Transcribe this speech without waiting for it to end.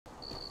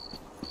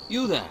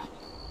You there.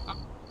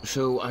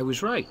 So I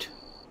was right.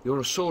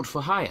 You're a sword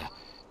for hire.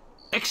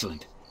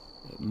 Excellent.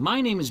 My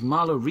name is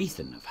Marlo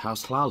Rethan of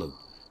House Hlalu,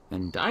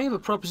 and I have a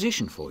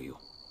proposition for you.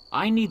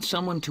 I need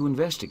someone to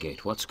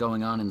investigate what's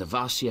going on in the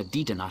Vasia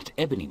Didanat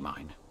ebony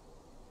mine.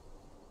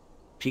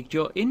 Piqued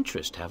your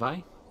interest, have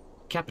I?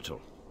 Capital.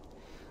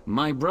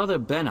 My brother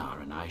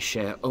Benar and I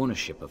share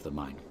ownership of the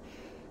mine,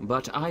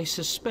 but I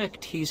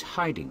suspect he's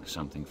hiding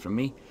something from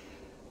me.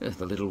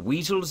 The little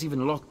weasels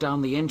even locked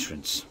down the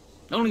entrance.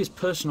 Only his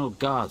personal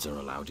guards are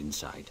allowed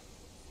inside.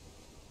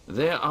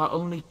 There are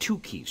only 2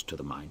 keys to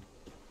the mine.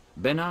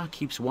 Benar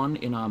keeps one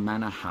in our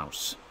manor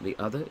house. The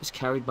other is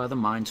carried by the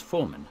mine's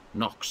foreman,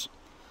 Nox.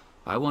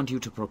 I want you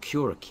to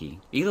procure a key,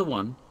 either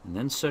one, and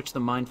then search the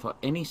mine for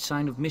any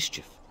sign of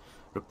mischief.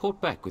 Report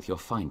back with your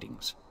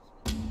findings.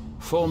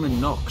 Foreman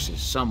Nox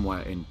is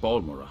somewhere in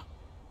Balmora.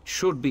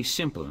 Should be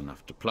simple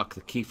enough to pluck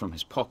the key from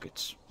his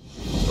pockets.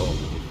 Or,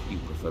 if you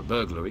prefer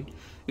burglary,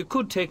 you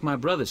could take my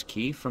brother's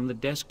key from the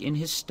desk in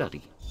his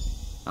study.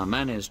 Our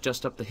manor is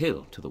just up the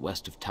hill to the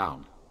west of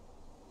town.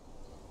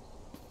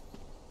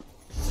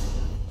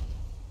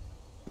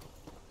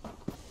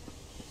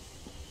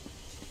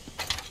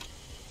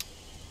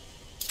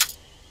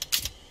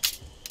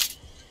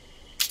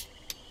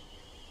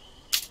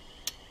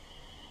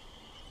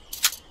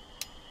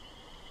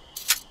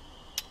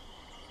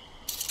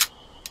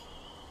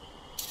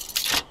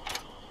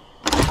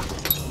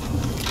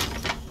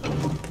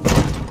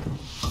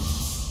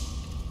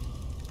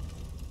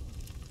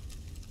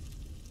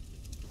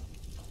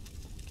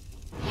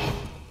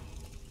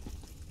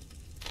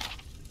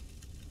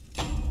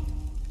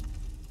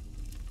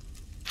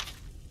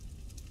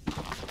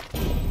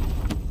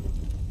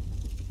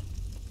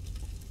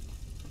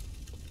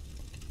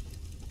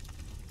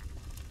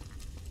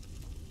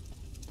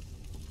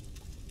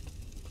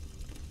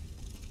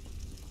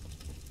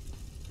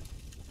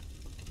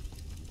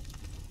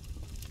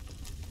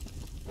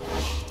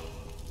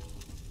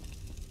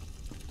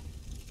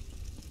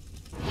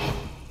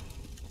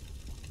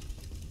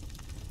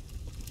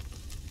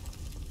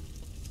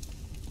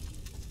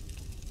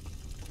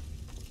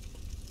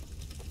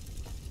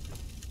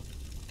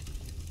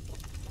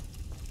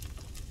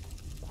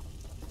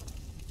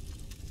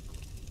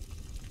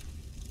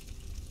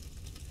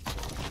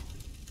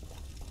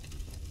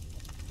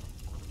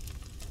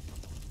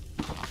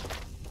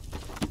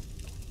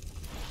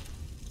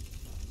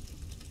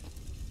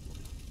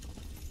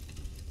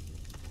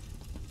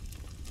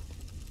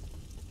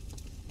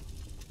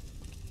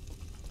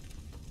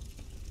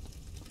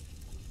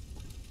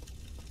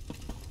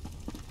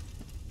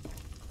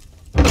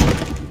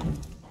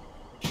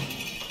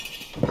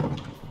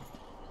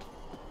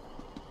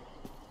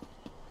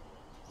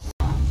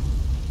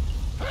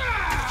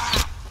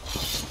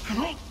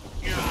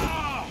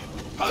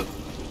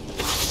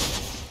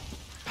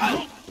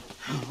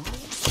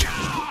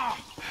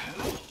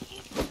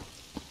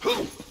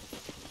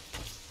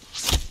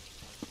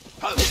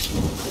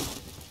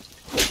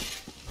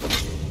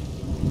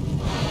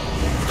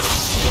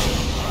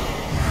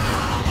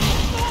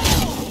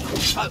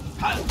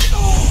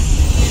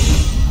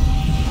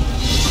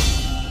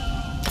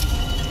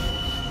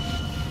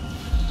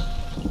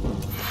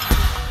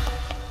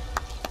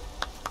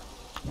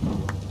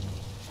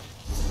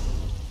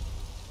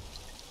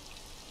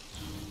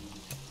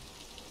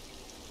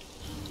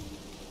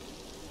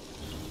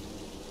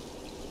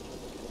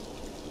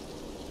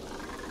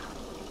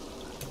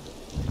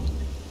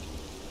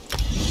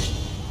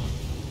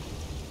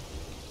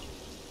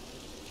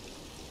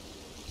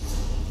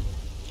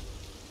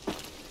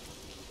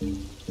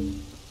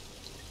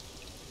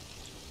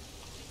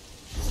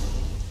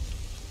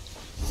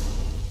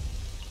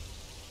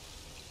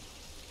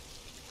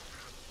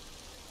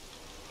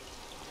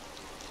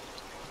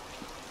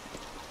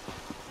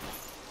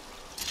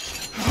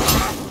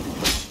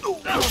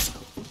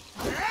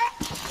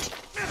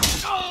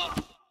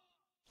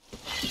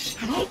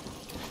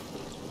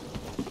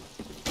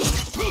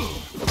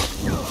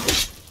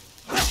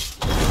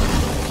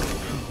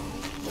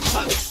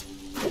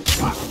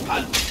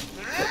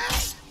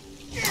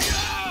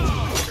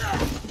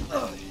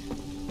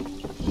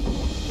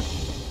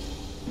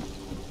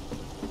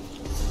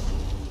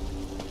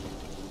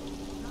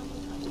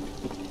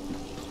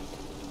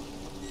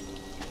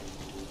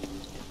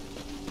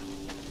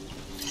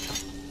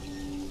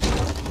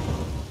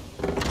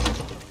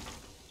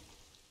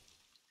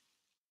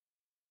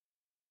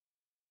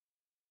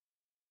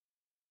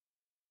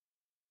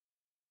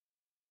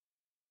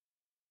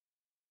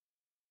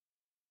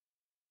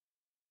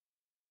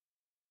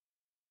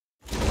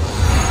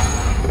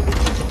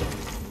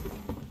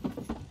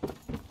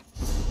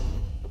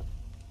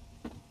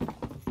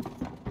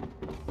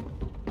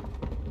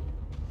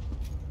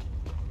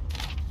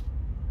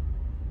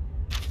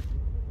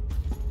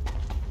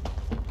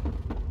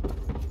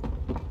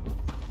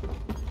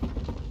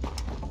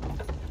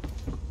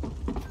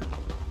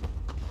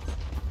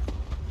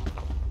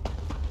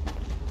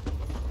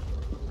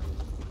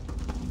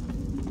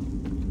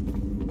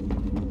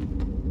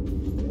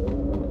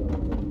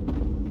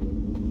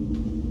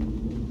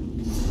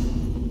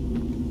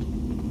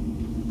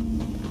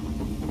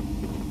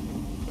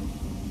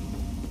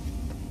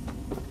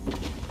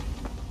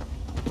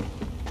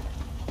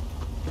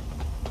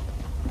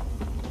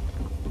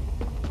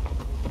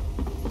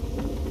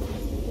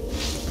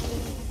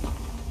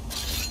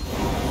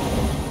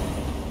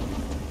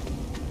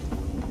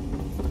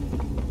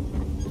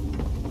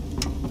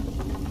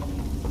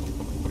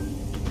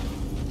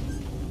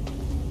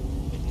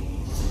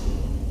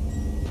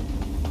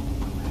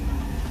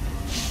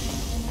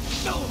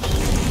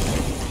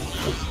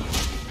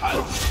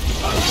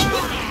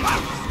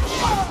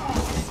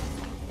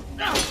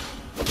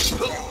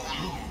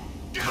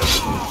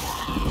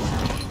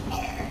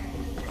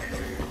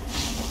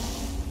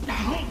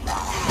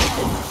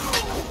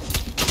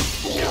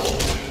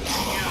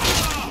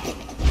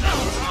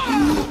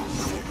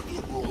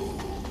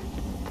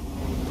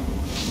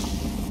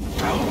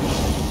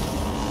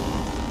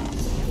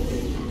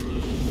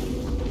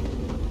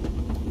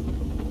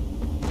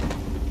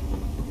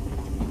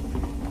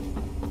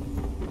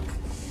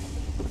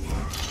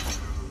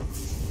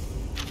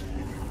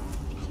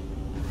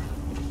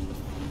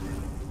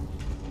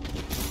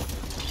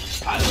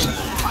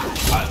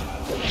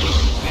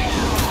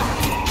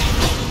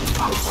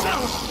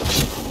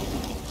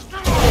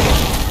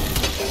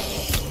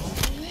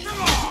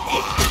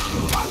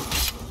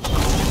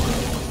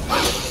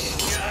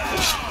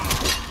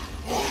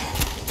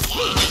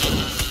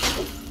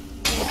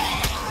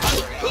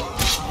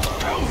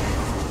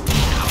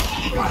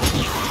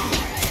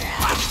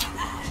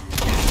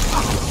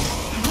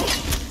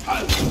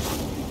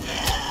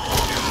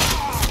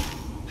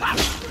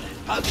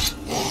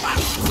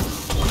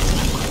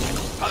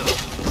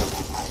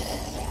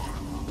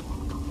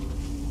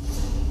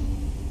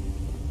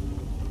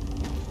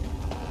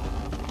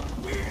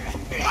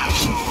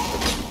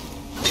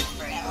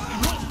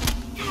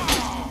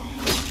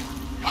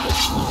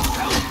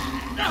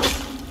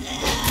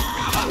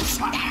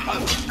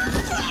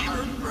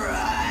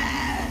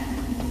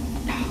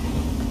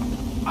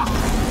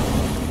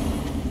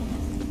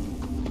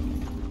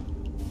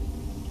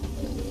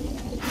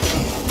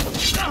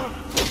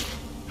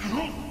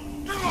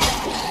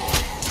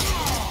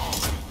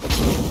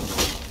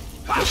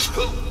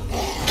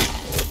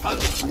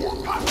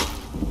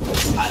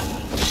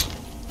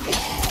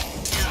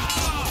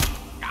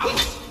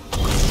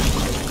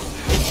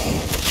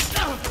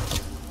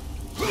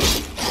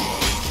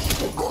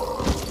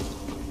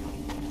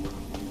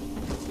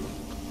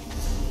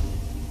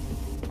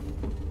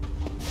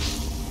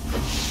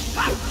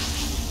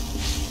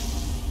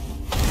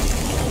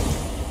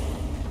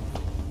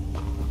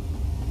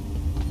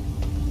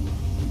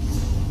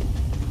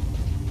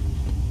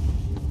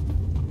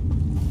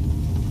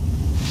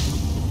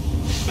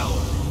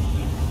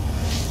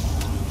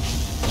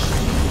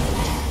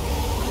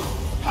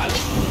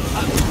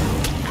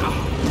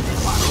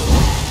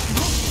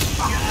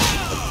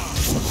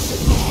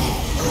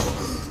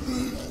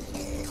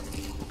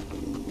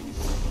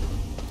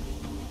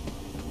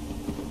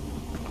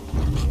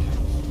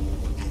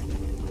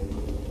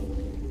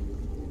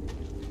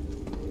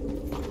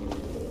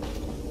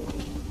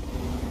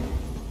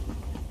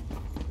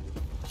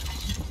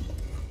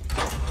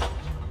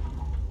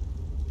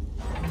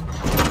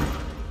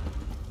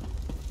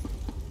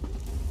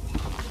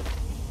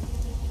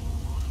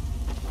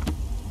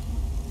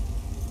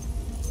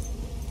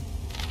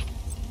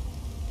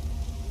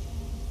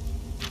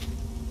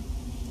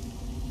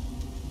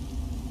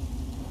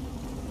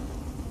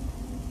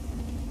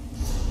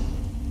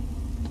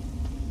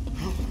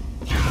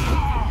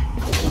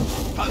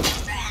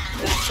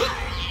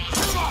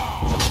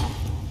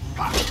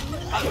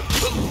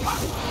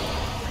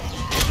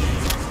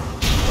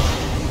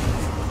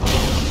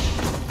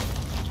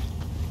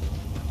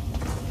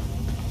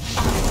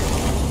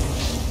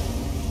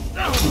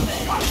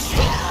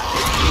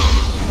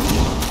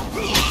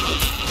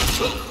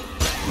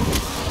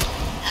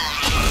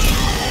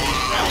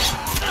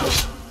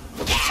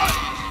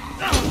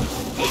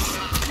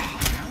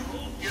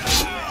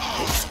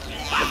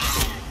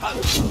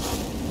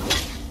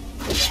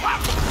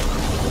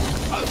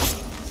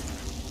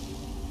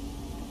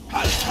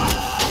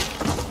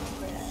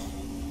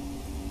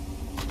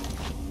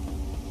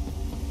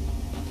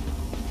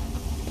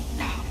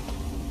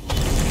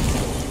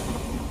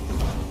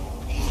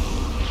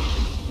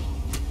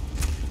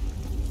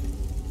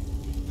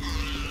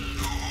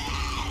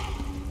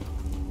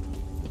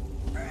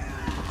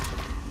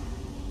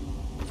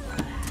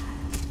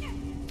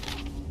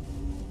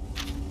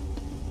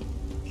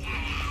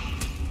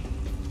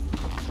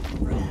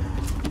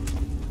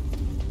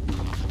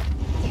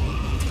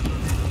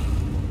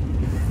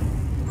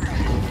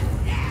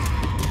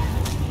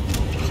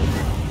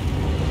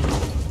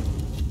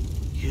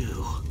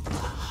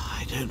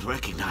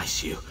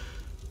 Recognize you.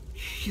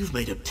 You've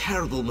made a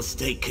terrible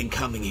mistake in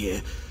coming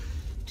here.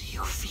 Do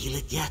you feel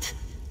it yet?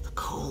 The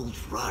cold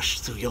rush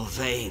through your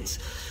veins,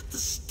 the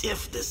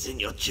stiffness in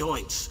your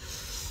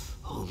joints.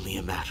 Only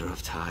a matter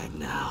of time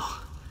now.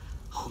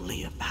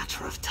 Only a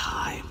matter of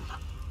time.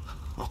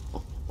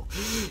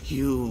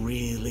 You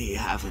really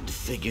haven't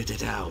figured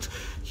it out.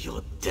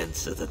 You're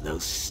denser than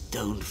those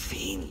stone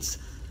fiends.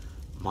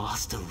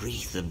 Master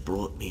Rethan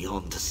brought me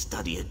on to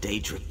study a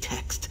Daedric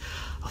text.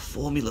 A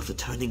formula for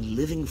turning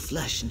living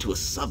flesh into a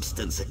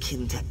substance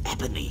akin to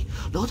ebony.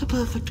 Not a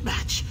perfect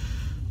match,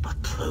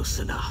 but close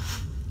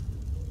enough.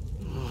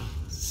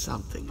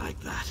 Something like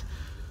that.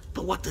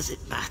 But what does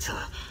it matter?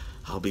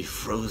 I'll be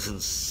frozen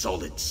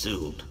solid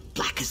soon.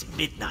 Black as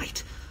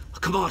midnight. A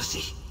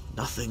commodity.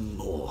 Nothing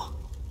more.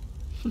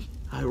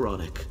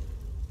 Ironic.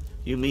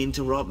 You mean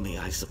to rob me,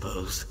 I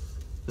suppose.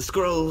 The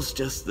scroll's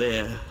just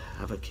there.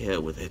 Have a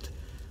care with it.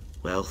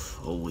 Wealth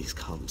always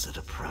comes at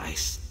a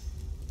price.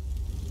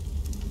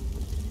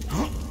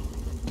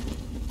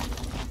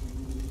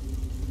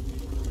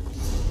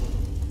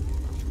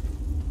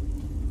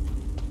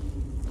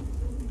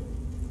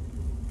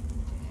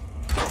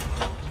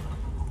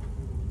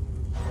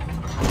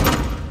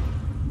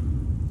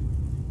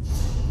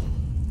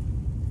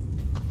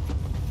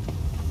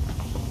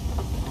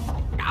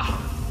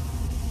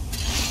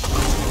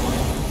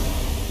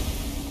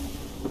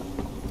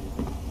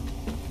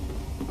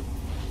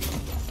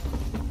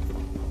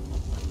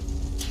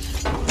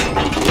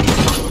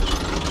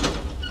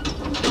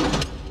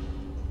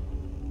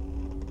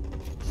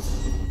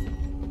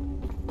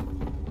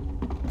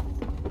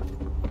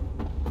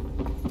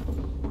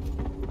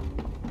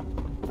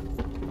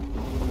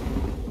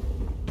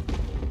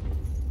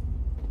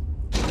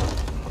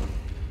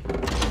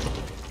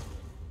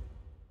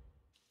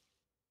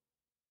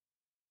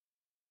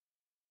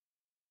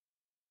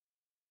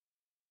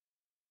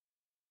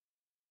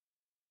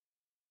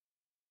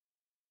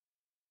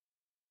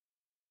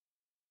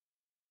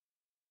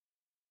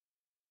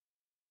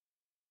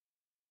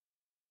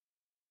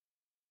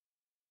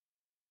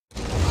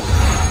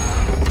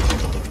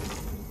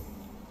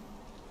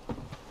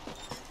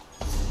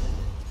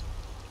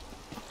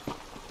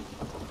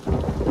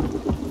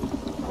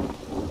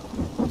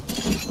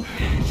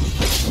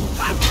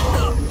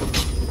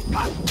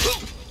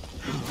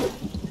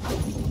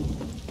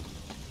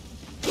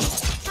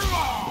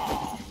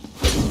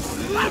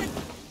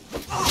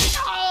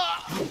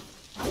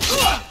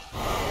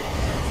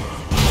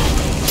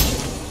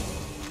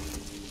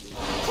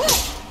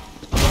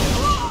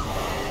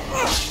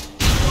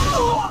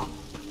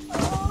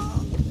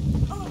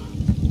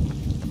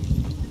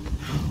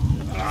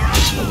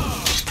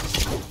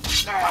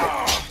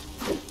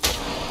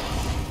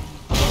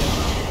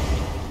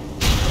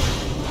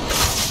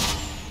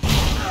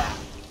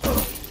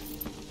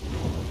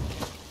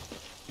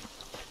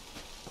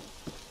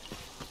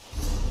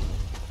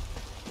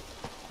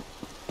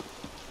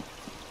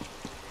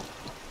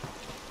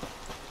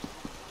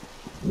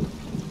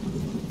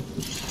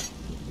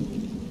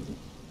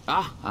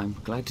 Ah, I'm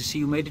glad to see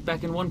you made it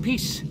back in one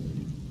piece.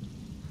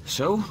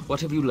 So, what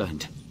have you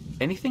learned?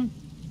 Anything?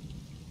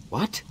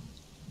 What?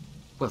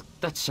 Well,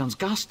 that sounds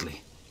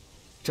ghastly.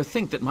 To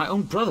think that my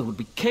own brother would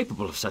be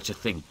capable of such a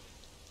thing.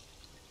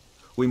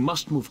 We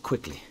must move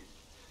quickly.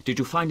 Did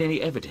you find any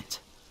evidence?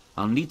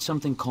 I'll need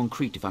something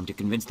concrete if I'm to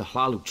convince the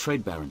Hlaalu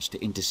trade barons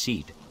to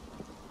intercede.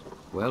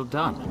 Well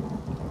done.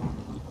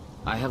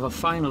 I have a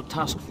final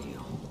task for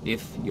you,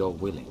 if you're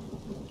willing.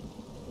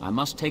 I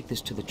must take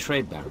this to the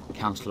trade baron,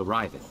 Councillor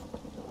Riveth.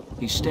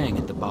 He's staying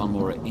at the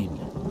Balmora Inn.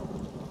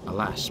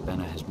 Alas,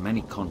 Benna has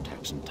many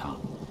contacts in town.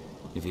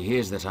 If he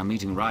hears that I'm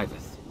meeting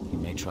Riveth, he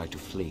may try to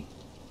flee.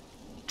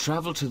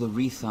 Travel to the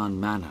Rhethan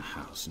Manor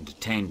House and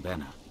detain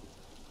Benna.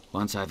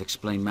 Once I've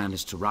explained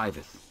matters to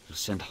Riveth, he'll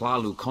send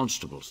Hlaalu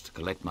constables to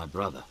collect my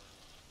brother.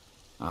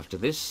 After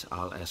this,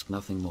 I'll ask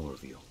nothing more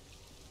of you.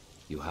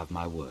 You have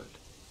my word.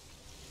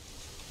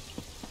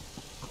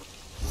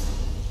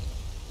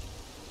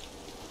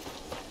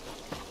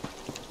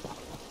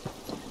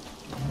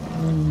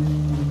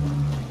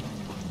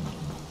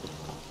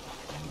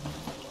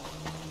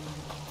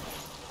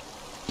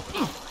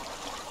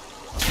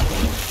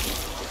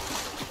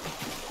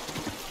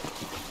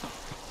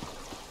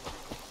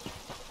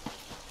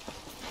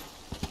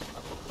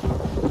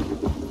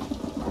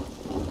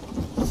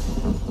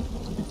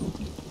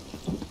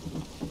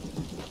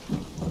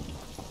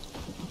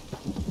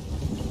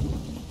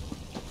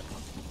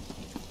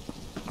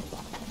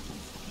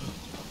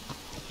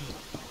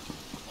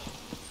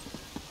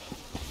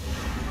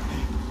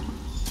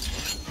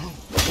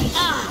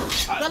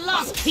 The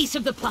last piece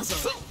of the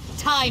puzzle.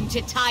 Time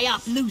to tie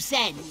up loose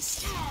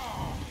ends.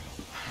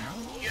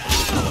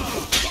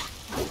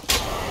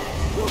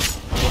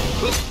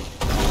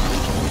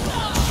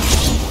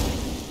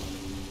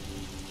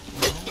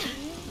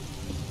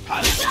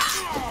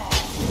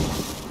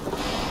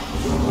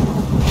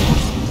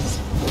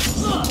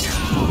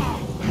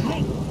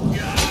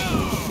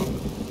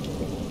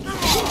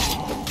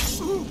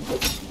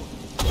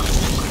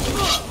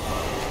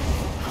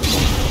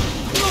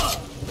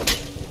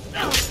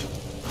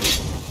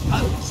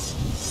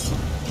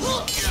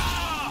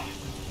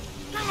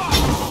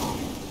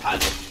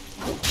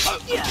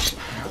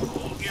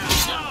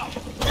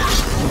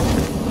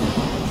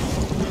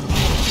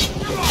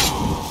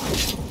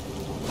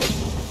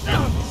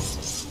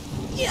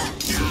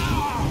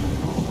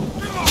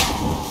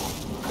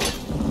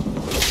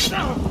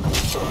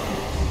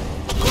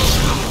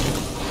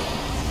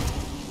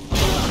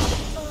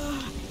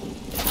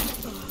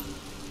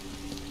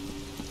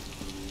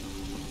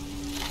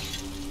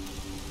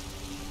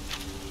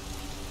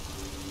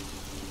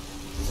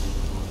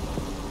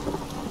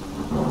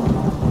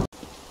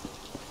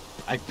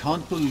 I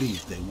can't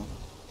believe they want...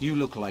 You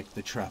look like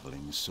the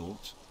travelling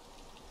sort.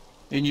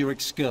 In your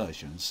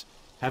excursions,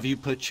 have you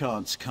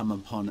perchance come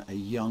upon a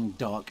young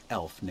dark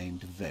elf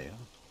named Vale?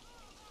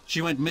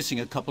 She went missing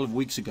a couple of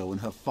weeks ago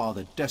and her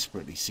father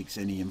desperately seeks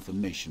any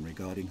information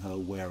regarding her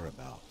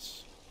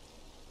whereabouts.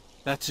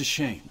 That's a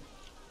shame.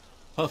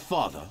 Her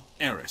father,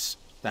 Eris,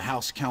 the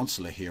house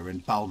councillor here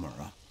in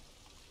Balmora,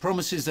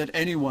 promises that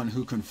anyone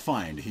who can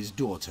find his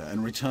daughter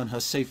and return her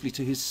safely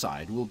to his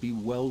side will be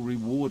well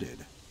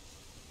rewarded.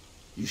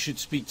 You should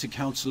speak to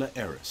Councillor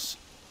Eris.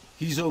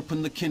 He's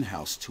opened the kin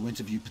house to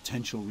interview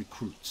potential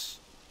recruits.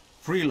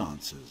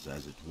 Freelancers,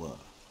 as it were.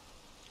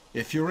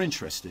 If you're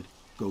interested,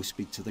 go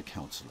speak to the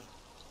councillor.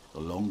 The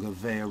longer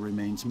Vea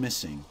remains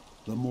missing,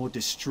 the more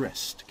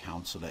distressed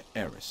Councillor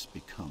Eris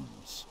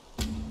becomes.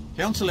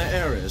 Councillor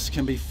Eris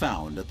can be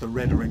found at the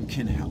Whiterun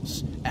kin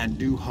house, and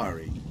do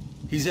hurry.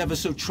 He's ever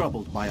so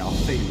troubled by our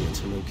failure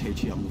to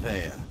locate young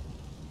Vea.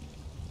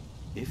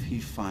 If he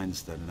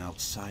finds that an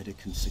outsider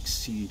can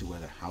succeed where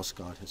the house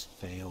guard has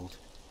failed,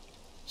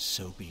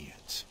 so be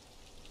it.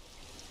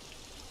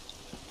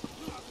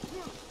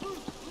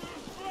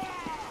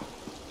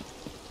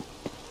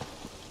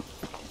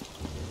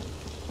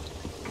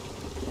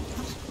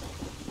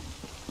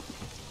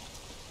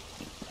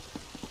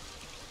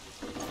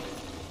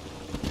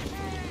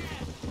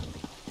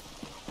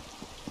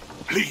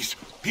 Please,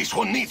 this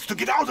one needs to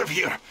get out of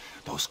here.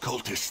 Those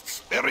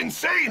cultists, they're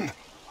insane.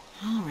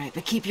 All right,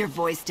 but keep your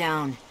voice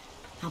down.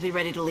 I'll be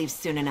ready to leave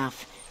soon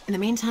enough. In the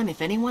meantime,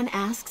 if anyone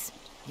asks,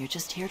 you're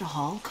just here to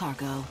haul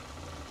cargo.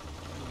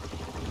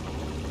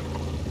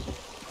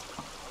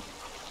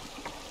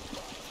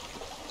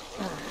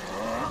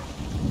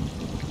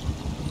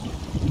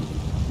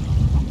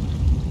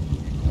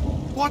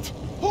 What?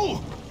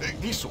 Who?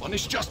 This one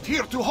is just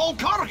here to haul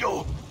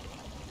cargo.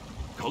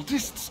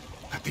 Cultists?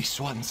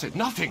 This one said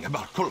nothing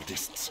about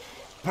cultists.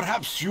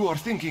 Perhaps you are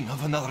thinking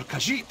of another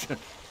Khajiit.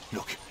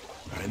 Look,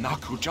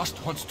 Renaku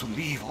just wants to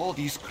leave all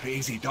these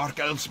crazy dark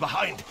elves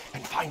behind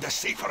and find a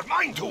safer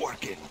mine to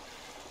work in.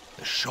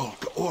 The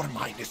Shulk ore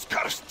mine is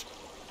cursed.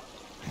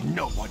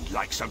 No one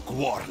likes a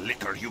Gwar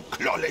licker, you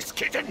clawless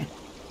kitten.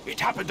 It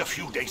happened a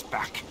few days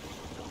back.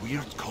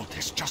 Weird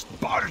cultists just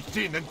barged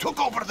in and took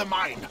over the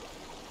mine.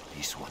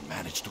 This one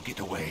managed to get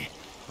away,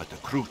 but the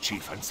crew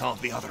chief and some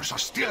of the others are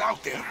still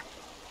out there.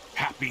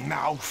 Happy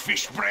now,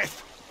 fish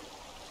breath?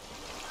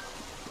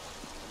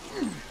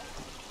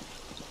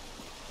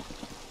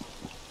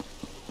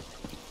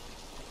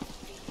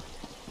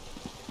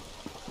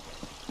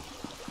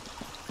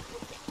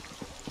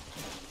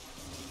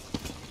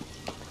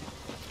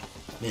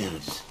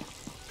 Mills,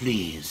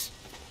 please,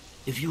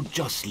 if you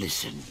just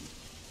listen.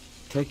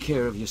 Take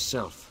care of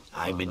yourself.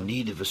 I'm in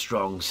need of a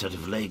strong set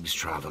of legs,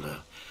 traveler.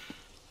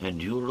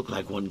 And you look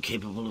like one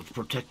capable of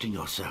protecting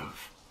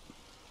yourself.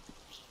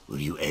 Will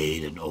you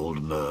aid an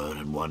old Moor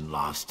in one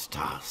last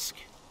task?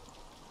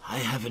 I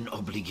have an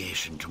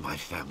obligation to my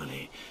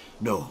family.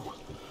 No,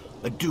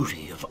 a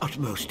duty of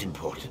utmost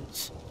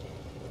importance.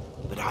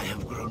 But I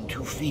have grown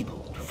too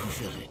feeble to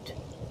fulfill it.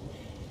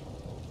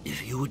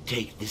 If you would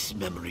take this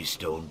memory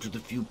stone to the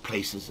few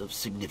places of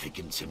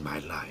significance in my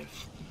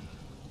life,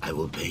 I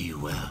will pay you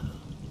well.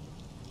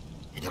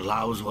 It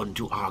allows one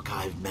to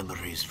archive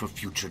memories for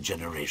future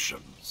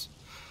generations.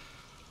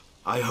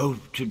 I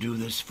hope to do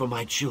this for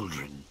my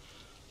children,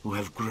 who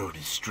have grown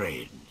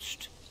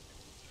estranged.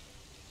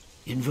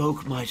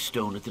 Invoke my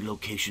stone at the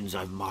locations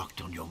I've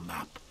marked on your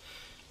map,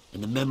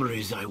 and the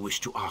memories I wish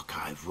to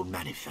archive will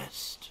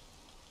manifest.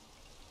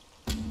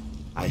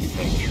 I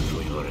thank you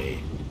for your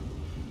aid.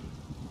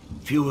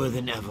 Fewer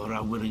than ever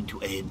are willing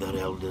to aid their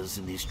elders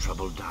in these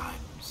troubled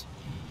times.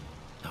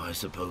 Now I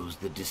suppose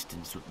the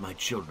distance with my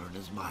children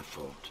is my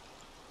fault,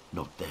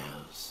 not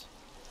theirs.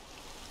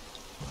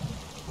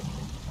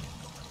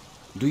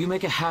 Do you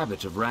make a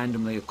habit of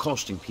randomly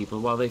accosting people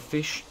while they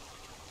fish?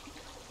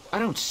 I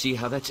don't see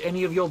how that's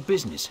any of your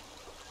business.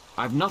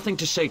 I've nothing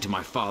to say to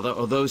my father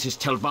or those his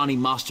Telvanni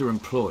master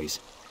employs.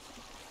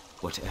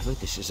 Whatever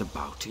this is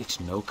about, it's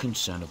no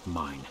concern of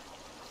mine.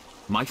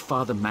 My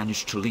father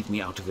managed to leave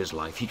me out of his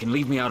life. He can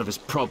leave me out of his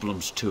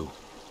problems too.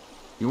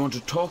 You want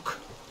to talk?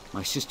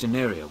 My sister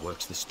Neria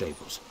works the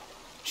stables.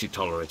 She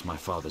tolerates my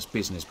father's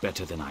business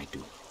better than I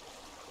do.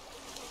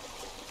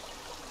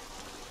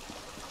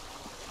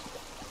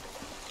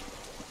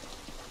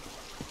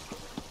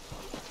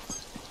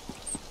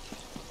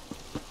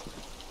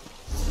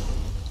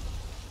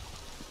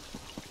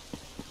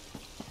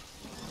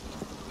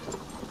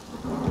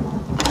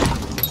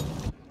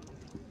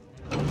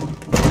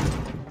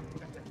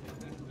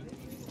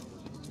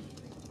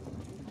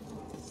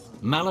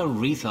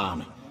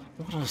 Malarethan.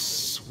 What a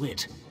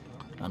swit.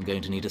 I'm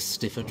going to need a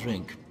stiffer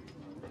drink.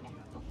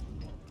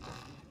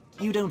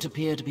 You don't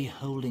appear to be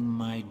holding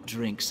my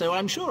drink, so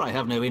I'm sure I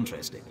have no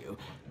interest in you.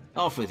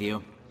 Off with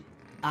you.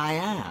 I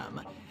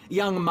am.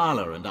 Young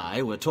Mala and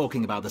I were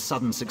talking about the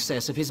sudden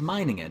success of his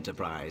mining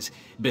enterprise,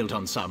 built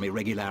on some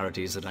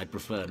irregularities that I'd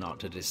prefer not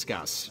to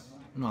discuss.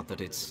 Not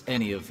that it's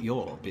any of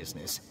your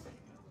business.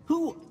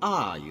 Who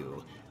are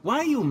you? Why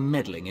are you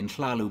meddling in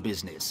Hlalu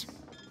business?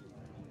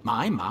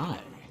 My.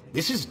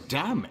 This is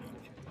damning.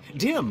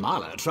 Dear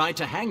Mala tried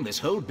to hang this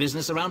whole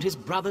business around his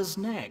brother's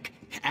neck.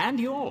 And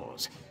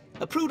yours.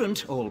 A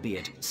prudent,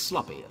 albeit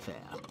sloppy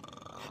affair.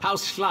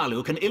 House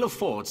Hlalu can ill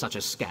afford such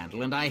a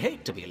scandal, and I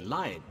hate to be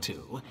lied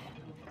to.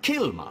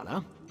 Kill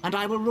Mala, and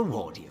I will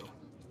reward you.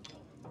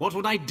 What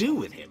would I do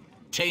with him?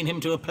 Chain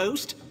him to a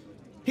post?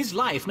 His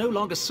life no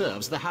longer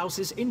serves the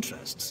house's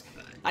interests.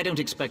 I don't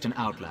expect an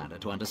outlander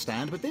to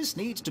understand, but this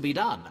needs to be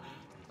done.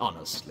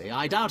 Honestly,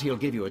 I doubt he'll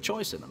give you a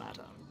choice in the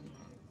matter.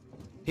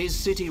 His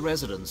city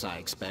residence, I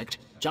expect,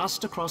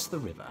 just across the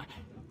river.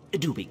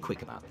 Do be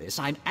quick about this.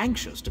 I'm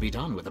anxious to be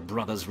done with the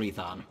Brothers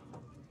Rethon.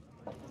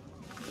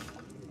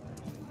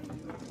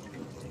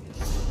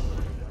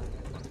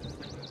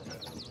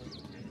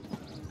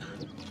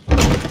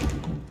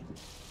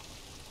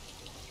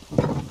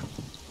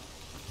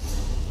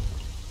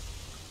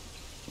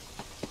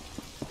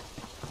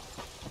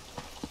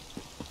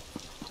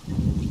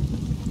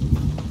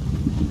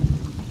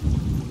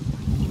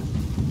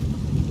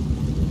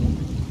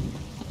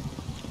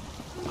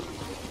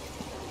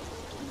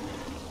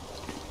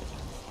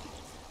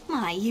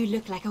 You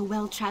look like a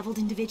well-traveled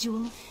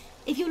individual.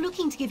 If you're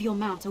looking to give your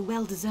mount a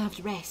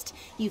well-deserved rest,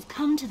 you've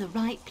come to the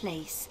right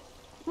place.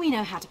 We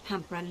know how to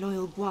pamper a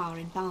loyal boar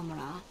in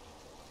Balmora.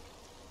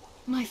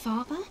 My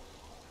father?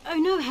 Oh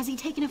no, has he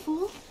taken a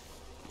fall?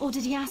 Or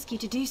did he ask you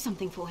to do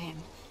something for him?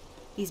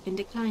 He's been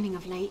declining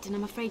of late, and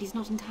I'm afraid he's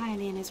not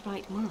entirely in his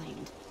right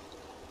mind.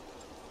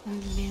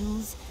 Oh,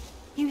 Mills.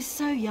 He was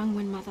so young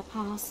when Mother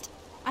passed.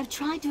 I've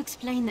tried to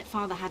explain that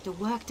Father had to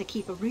work to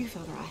keep a roof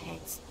over our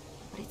heads,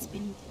 but it's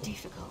been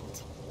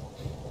difficult.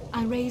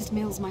 I raised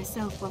Mills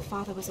myself while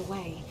Father was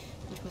away,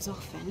 which was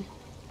often.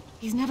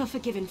 He's never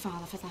forgiven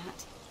Father for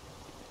that.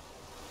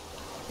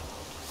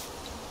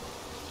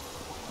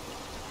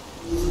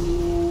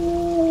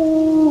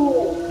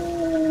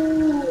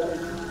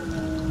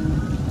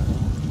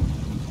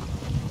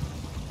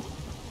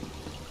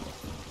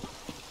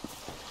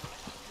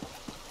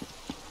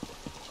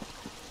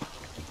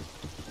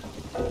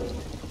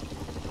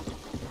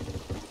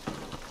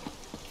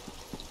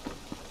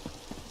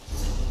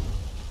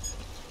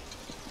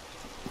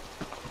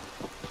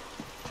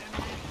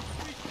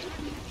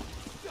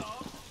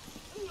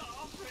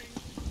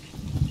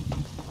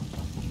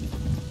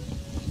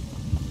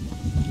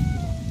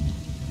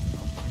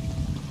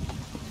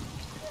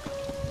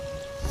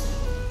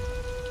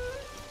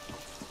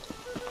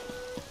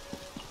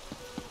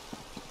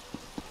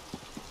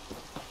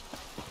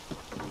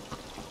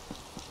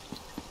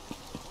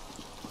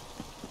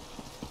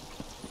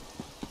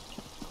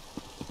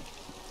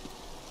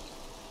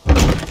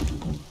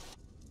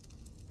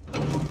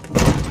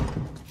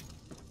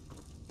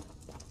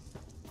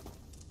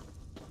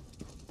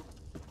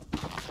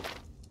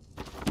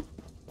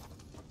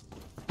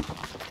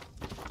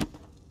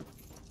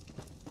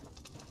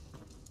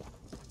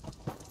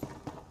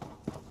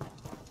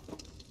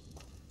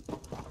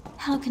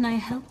 How can I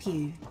help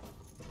you?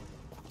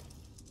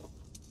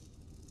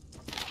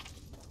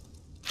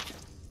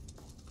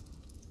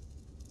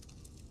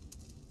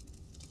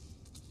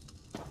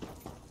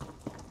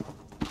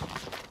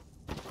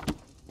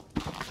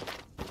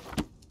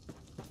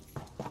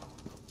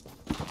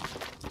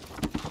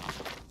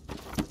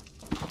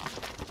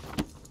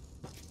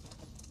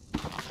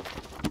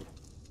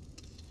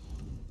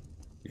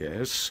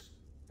 Yes?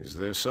 Is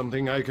there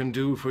something I can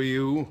do for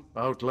you,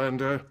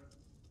 Outlander?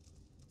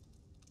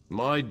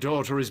 My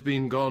daughter has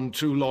been gone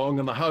too long,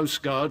 and the house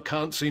guard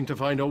can't seem to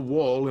find a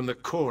wall in the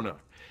corner.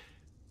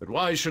 But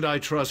why should I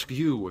trust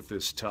you with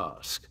this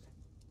task?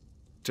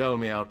 Tell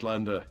me,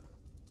 Outlander,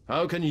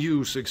 how can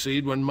you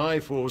succeed when my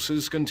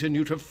forces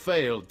continue to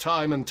fail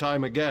time and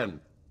time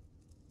again?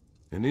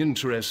 An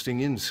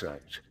interesting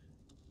insight.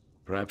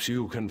 Perhaps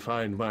you can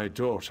find my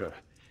daughter.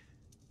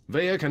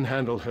 Vea can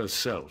handle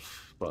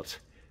herself, but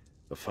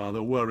the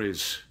father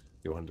worries,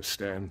 you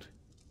understand?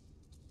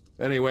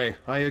 Anyway,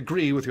 I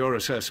agree with your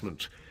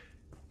assessment.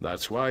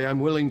 That's why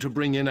I'm willing to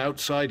bring in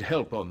outside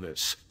help on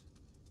this.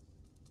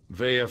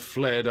 Vea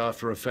fled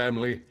after a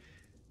family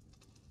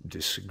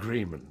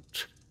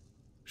disagreement.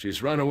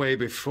 She's run away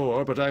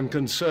before, but I'm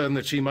concerned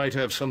that she might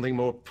have something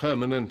more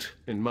permanent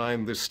in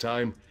mind this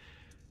time,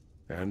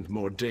 and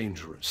more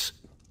dangerous.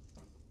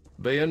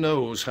 Vea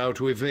knows how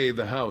to evade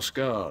the house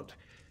guard,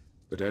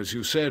 but as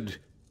you said,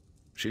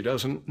 she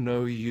doesn't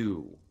know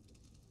you.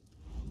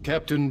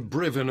 Captain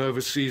Briven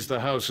oversees the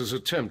house's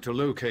attempt to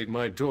locate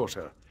my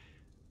daughter.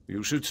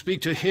 You should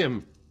speak to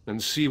him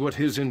and see what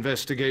his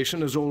investigation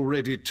has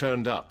already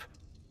turned up.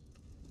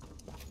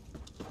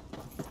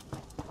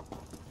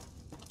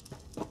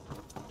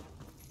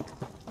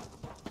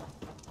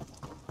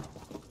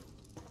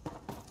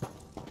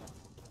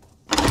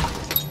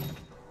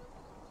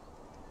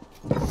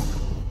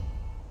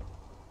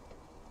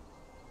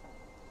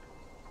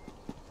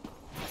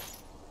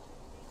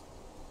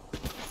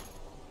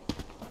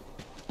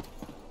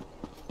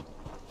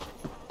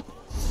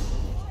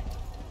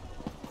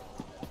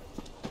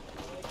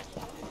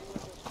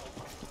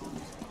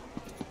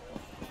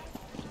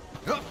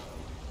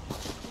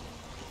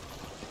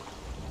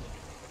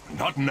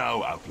 Not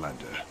now,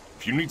 Outlander.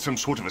 If you need some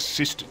sort of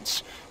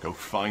assistance, go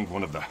find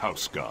one of the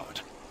house guard.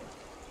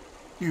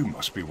 You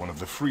must be one of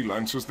the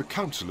freelancers the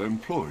Council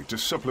employed to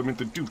supplement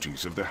the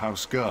duties of the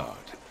House Guard.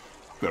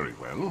 Very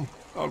well.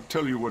 I'll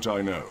tell you what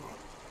I know.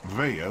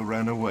 Veya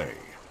ran away.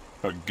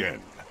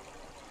 Again.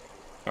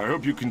 I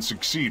hope you can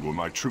succeed where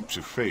my troops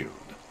have failed.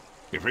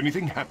 If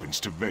anything happens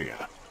to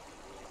Veya...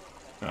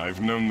 I've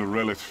known the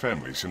Relith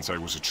family since I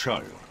was a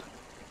child.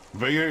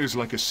 Veya is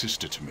like a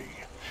sister to me,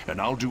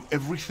 and I'll do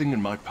everything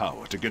in my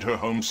power to get her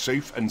home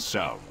safe and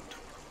sound.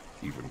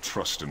 Even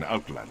trust an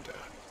outlander.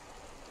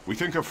 We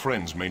think our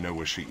friends may know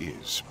where she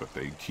is, but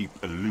they keep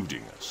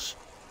eluding us.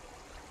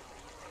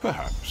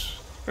 Perhaps.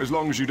 As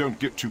long as you don't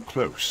get too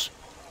close.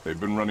 They've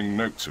been running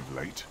notes of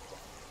late.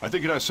 I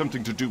think it has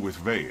something to do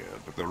with Veya,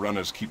 but the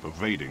runners keep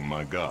evading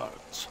my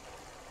guards.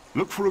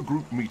 Look for a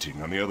group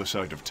meeting on the other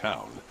side of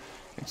town,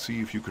 and see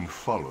if you can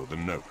follow the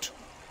note.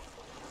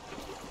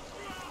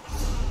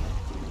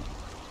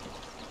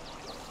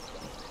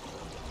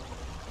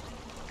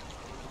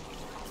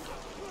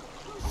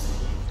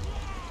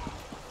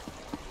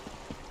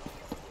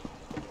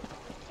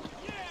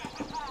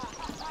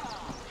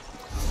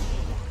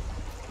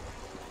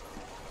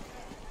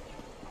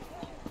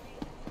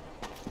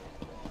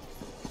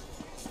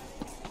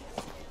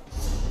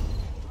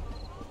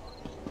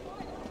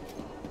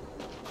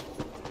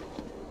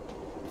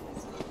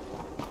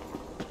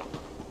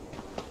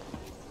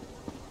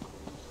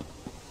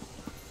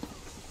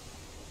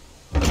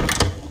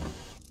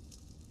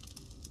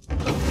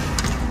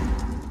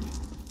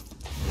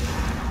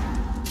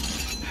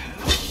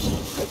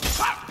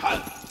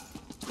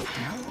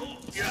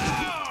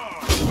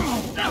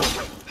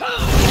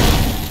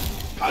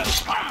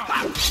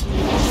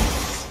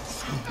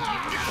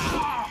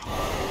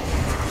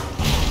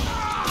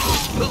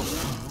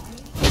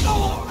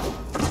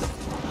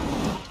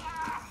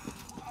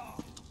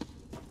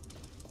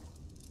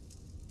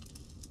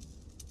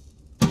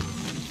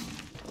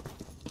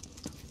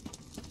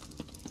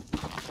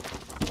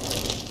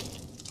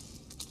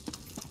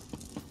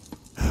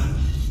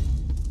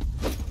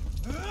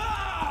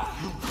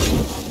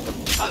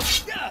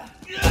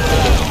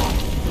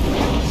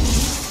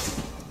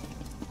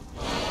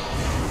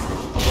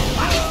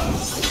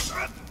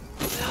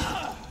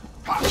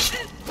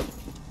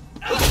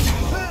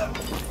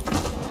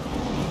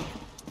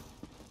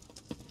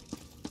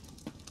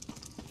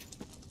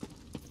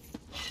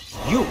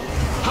 You!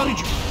 How did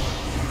you...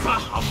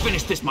 I'll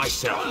finish this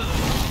myself.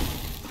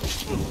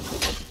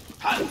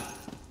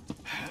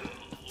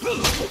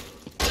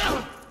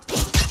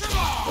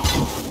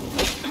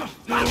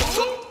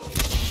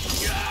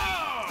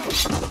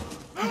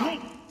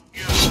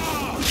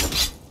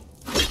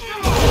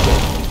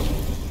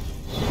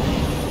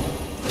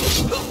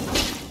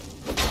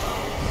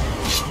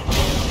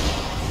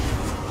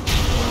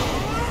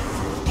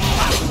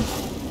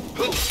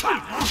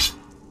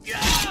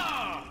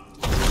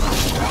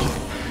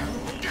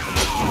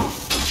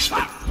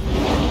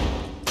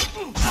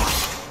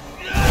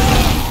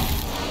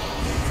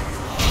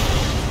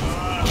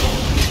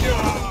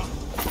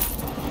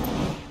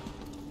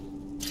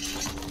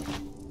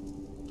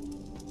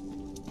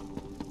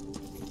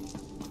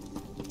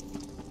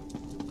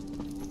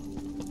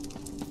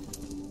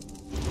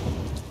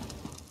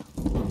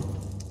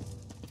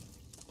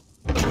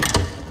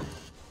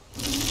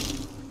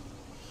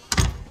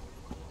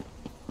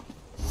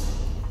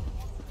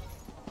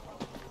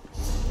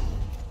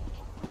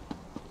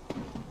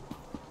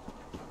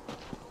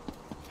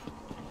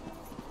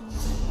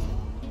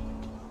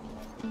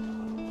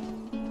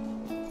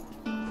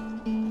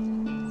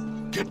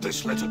 Get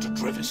this letter to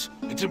Trevis.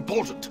 It's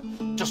important.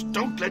 Just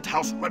don't let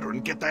House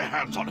Whiterun get their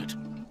hands on it.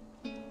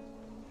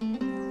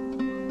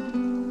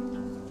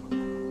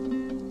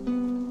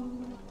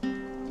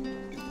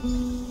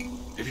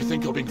 If you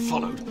think you're being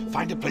followed,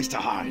 find a place to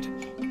hide.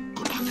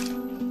 Good luck.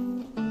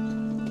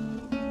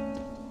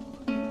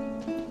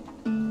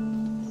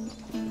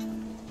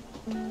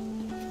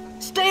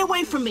 Stay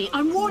away from me,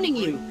 I'm warning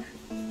you.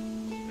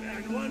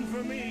 And one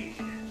for me.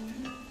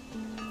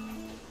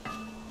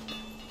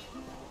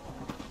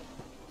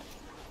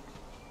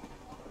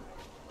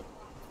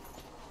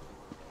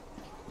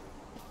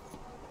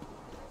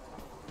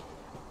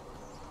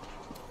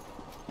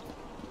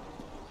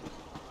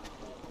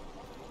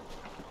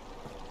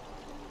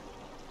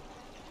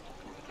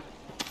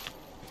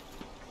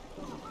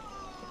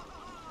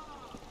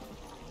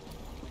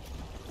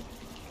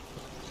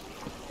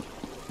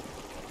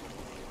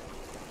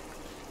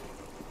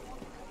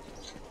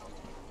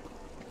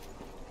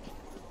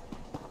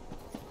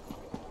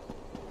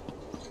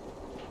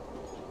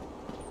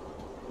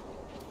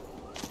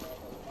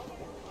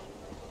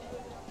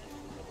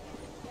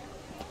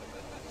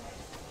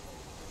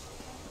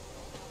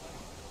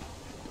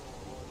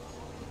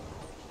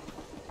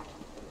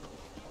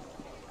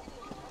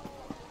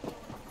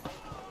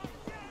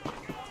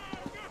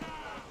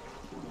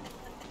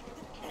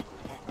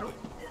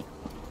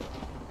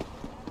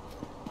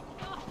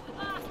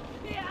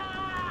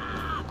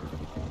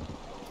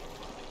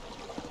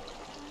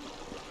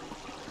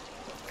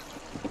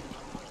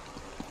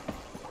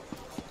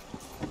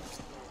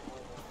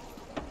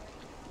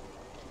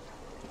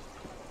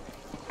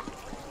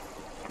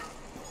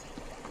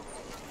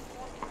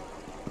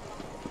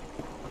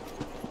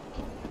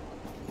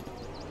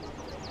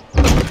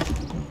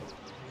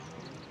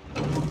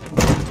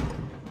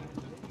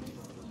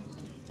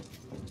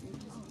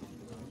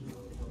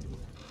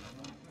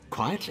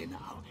 quietly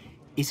now.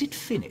 Is it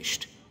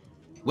finished?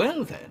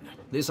 Well then,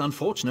 this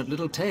unfortunate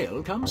little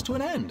tale comes to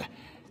an end.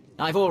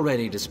 I've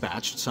already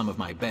dispatched some of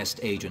my best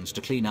agents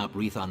to clean up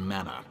Whiterun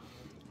Manor.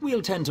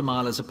 We'll tend to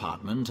Marla's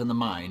apartment and the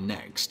mine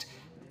next.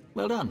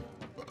 Well done.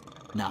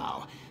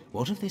 Now,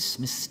 what of this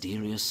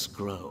mysterious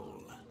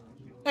scroll?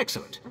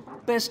 Excellent.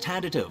 Best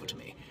hand it over to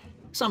me.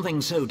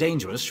 Something so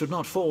dangerous should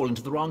not fall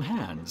into the wrong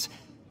hands.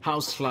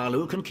 House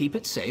Hlalu can keep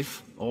it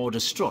safe, or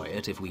destroy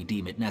it if we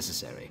deem it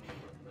necessary.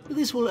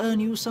 This will earn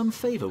you some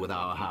favor with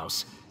our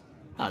house.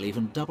 I'll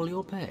even double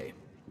your pay.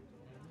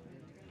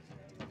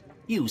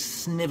 You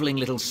sniveling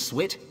little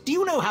swit. Do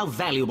you know how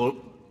valuable...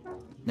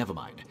 Never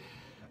mind.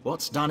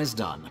 What's done is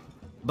done.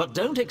 But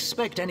don't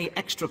expect any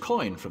extra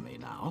coin from me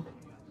now.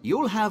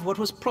 You'll have what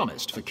was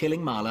promised for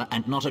killing Marla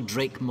and not a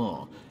Drake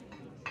more.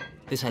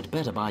 This had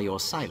better buy your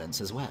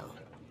silence as well.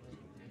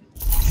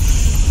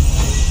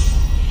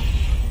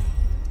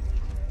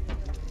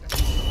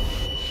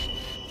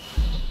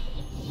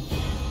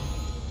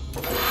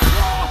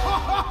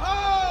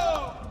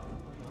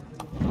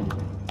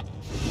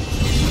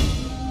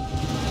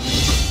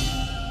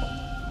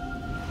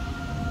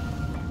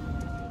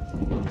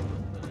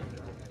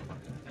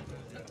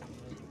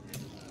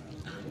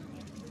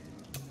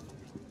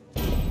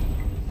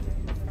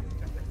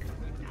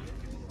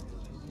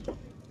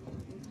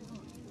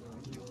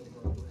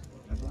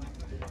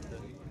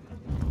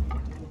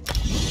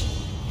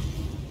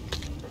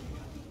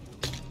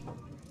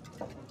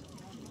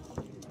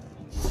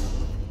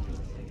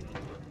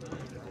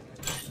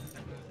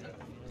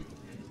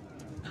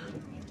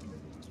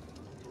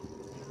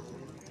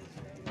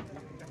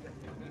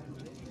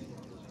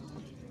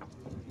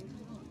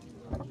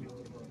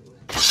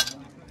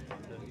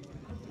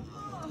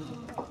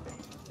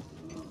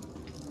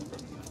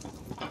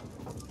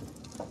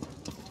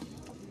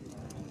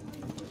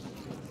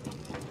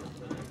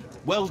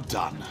 Well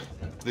done.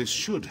 This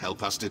should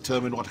help us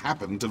determine what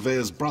happened to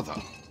Vea's brother.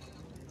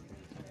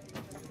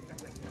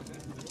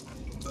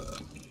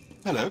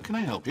 Hello, can I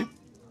help you?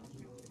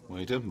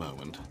 Wait a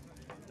moment.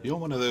 You're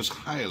one of those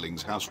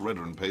hirelings House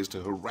Whiterun pays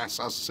to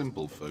harass us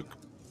simple folk.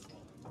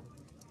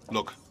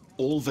 Look,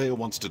 all Vea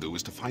wants to do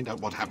is to find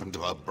out what happened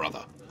to her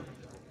brother.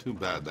 Too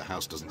bad the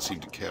house doesn't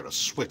seem to care a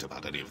swit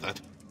about any of that.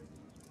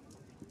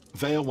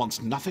 Vea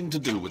wants nothing to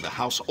do with the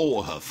house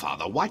or her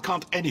father. Why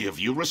can't any of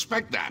you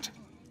respect that?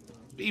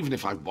 Even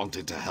if I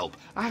wanted to help,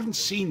 I haven't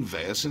seen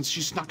Vea since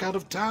she snuck out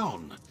of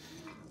town.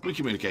 We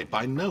communicate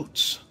by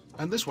notes,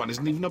 and this one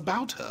isn't even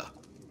about her.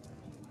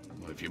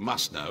 Well, if you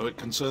must know, it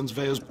concerns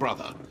Vea's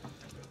brother.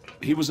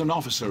 He was an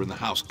officer in the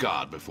House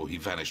Guard before he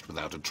vanished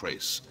without a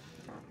trace.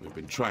 We've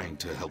been trying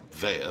to help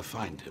Vea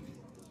find him.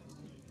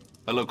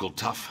 A local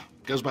tough,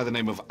 goes by the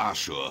name of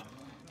Ashur.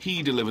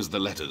 He delivers the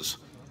letters.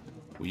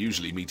 We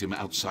usually meet him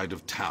outside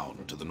of town,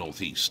 to the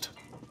northeast.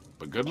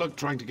 But good luck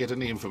trying to get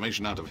any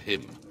information out of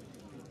him.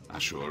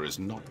 Ashur is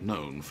not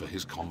known for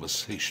his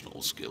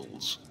conversational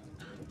skills.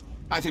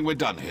 I think we're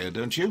done here,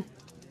 don't you?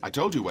 I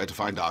told you where to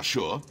find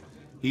Ashur.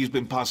 He's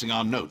been passing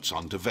our notes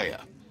on to Vea.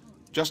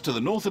 Just to the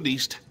north and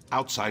east,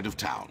 outside of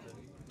town.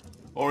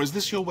 Or is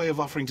this your way of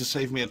offering to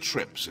save me a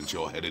trip, since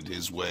you're headed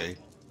his way?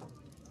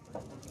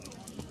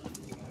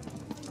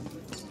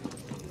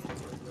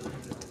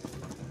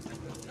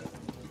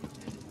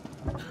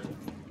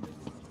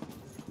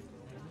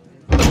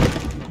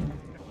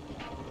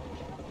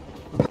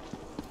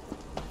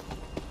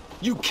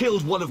 You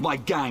killed one of my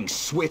gang,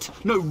 Swit.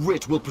 No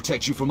writ will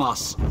protect you from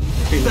us.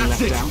 That's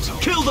it.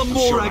 Kill the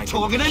Morag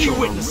Tong and any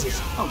witnesses.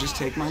 I'll just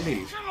take my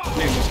leave. No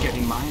one's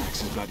getting my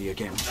axes bloody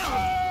again.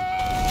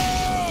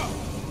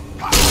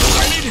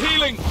 I need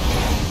healing.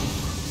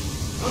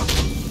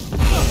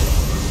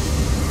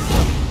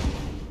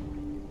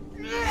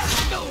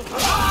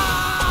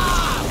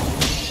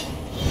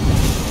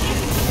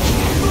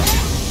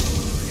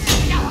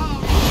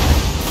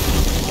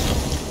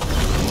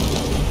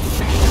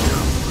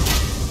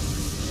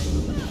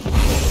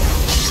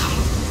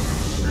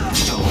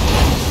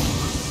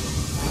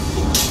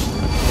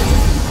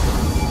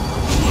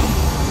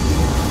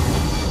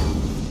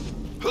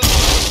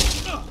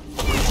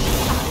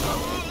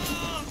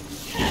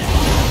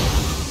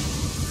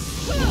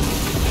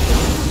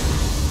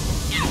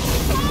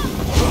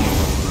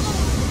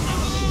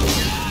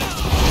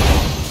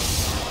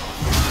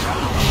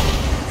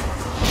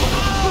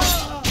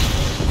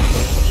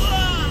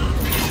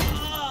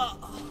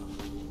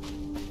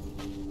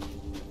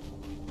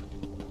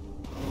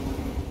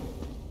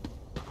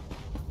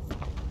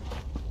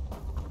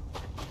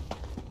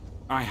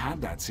 I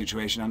had that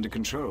situation under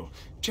control.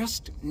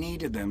 Just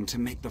needed them to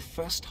make the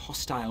first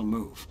hostile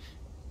move.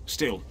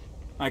 Still,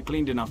 I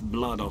cleaned enough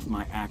blood off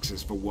my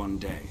axes for one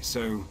day,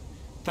 so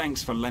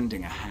thanks for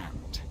lending a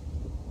hand.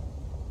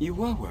 You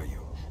were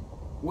you?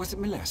 Was it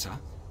Melissa?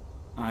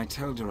 I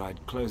told her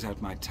I'd close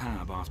out my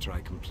tab after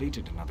I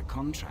completed another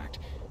contract.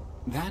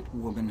 That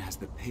woman has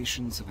the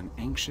patience of an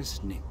anxious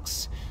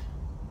Nyx.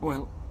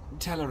 Well,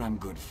 tell her I'm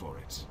good for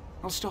it.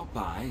 I'll stop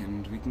by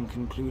and we can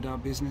conclude our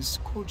business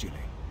cordially.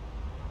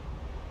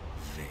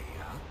 Vea?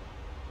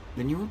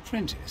 The new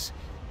apprentice?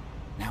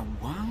 Now,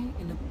 why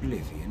in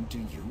oblivion do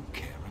you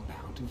care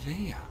about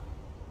Vea?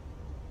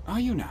 Are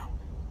you now?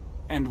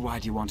 And why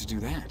do you want to do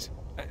that?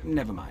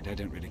 Never mind, I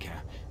don't really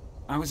care.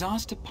 I was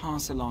asked to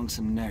pass along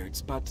some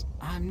notes, but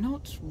I'm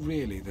not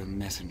really the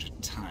messenger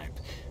type.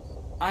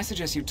 I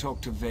suggest you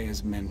talk to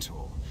Vea's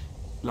mentor.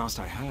 Last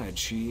I heard,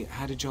 she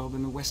had a job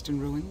in the Western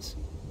Ruins.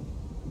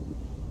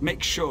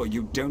 Make sure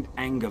you don't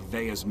anger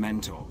Vea's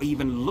mentor, or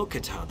even look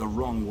at her the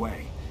wrong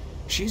way.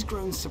 She's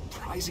grown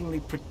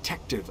surprisingly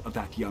protective of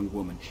that young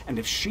woman, and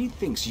if she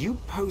thinks you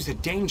pose a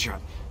danger...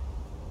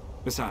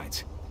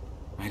 Besides,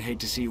 I'd hate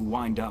to see you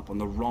wind up on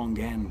the wrong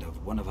end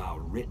of one of our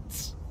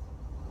writs.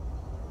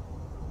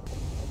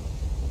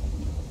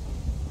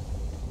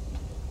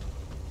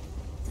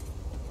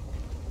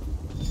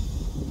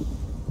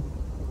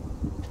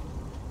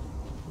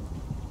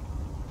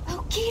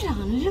 Oh,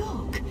 Gilan,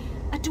 look!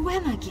 A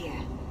Dwemer gear.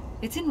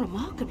 It's in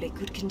remarkably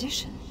good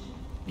condition.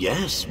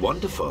 Yes,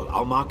 wonderful.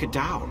 I'll mark it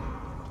down.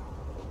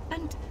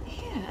 And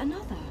here,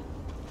 another.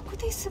 Could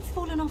these have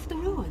fallen off the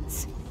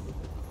ruins?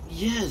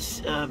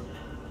 Yes,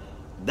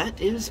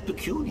 that is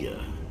peculiar.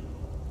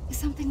 Is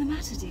something the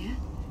matter, dear?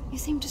 You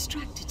seem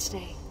distracted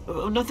today.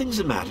 Oh, nothing's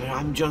the matter.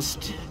 I'm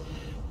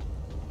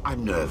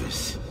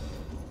nervous.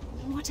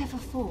 Whatever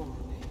for.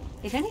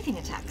 If anything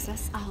attacks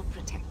us, I'll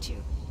protect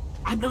you.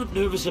 I'm not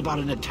nervous about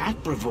an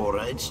attack,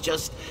 Bravura. It's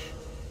just...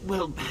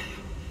 well...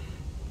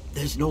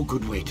 there's no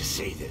good way to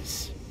say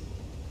this.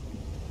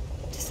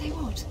 To say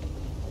what?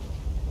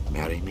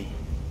 Marry me?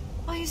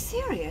 Are you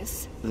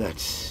serious?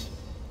 That's...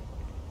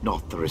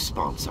 not the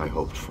response I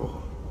hoped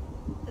for.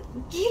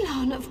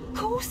 Gilan, of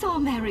course I'll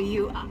marry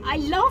you. I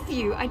love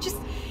you. I just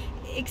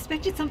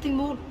expected something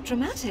more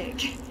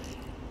dramatic.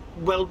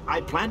 Well,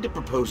 I planned to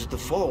propose at the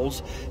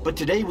falls, but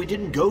today we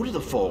didn't go to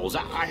the falls.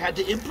 I had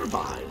to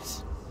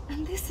improvise.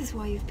 And this is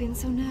why you've been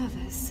so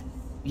nervous.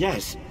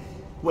 Yes.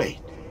 Wait.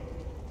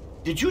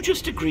 Did you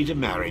just agree to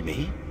marry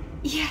me?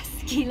 Yes,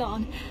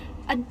 Gilan.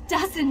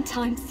 12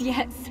 times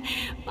yes.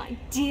 My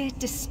dear,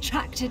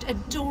 distracted,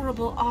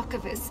 adorable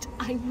archivist,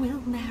 I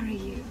will marry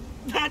you.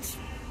 That's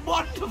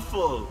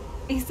wonderful!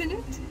 Isn't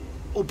it?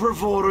 Oh,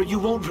 Bravura, you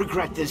won't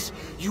regret this.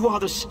 You are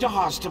the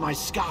stars to my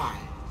sky.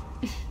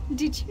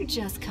 Did you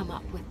just come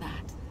up with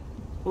that?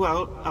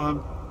 Well,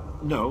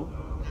 no.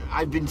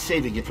 I've been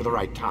saving it for the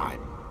right time.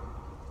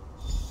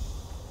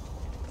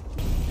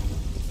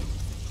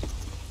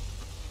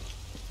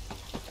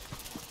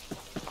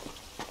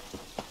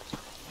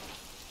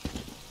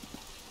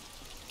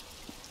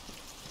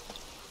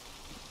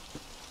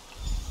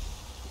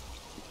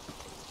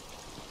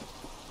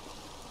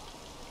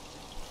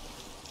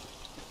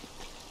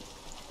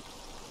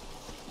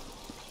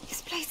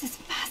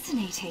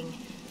 Fascinating.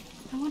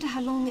 I wonder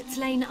how long it's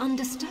lain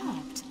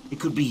undisturbed. It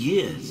could be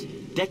years,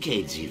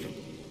 decades even.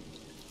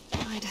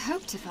 I'd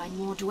hoped to find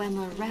more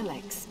Dwemer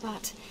relics,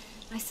 but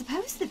I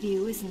suppose the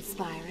view is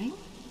inspiring.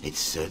 It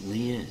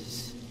certainly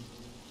is.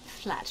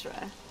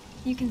 Flatterer.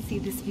 You can see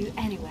this view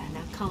anywhere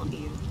now, can't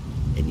you?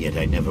 And yet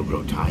I never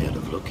grow tired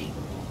of looking.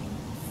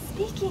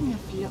 Speaking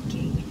of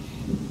looking,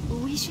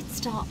 we should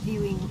start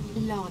viewing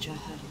larger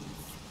homes.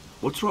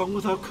 What's wrong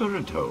with our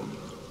current home?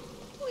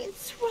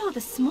 It's rather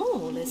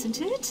small,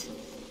 isn't it?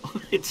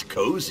 It's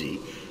cozy.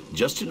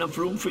 Just enough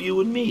room for you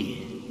and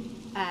me.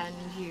 And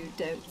you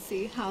don't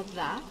see how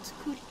that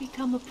could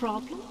become a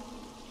problem?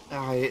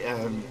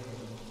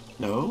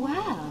 No?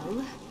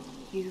 Well,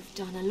 you've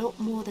done a lot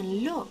more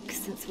than look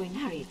since we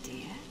married,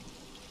 dear.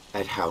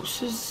 At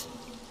houses?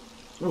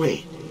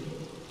 Wait.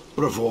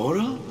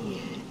 Bravura?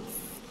 Yes.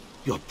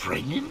 You're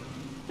pregnant?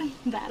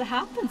 That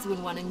happens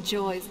when one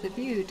enjoys the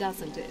view,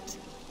 doesn't it?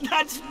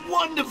 That's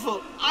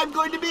wonderful! I'm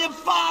going to be a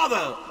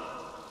father!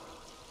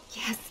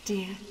 Yes,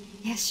 dear.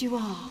 Yes, you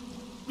are.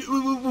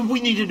 We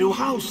need a new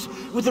house,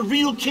 with a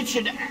real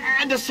kitchen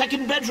and a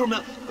second bedroom.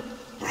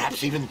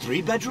 Perhaps even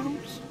 3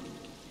 bedrooms?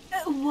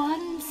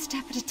 One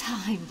step at a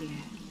time, dear.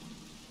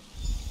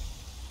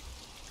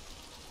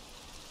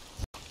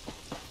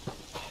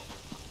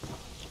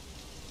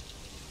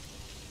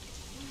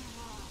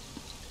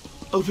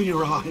 Open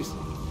your eyes.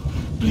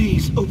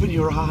 Please, open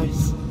your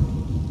eyes.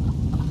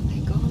 Are they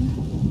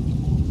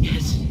gone?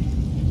 Yes.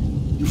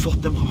 You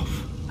fought them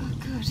off. Oh,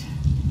 good.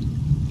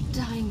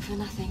 Dying for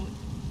nothing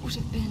would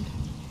have been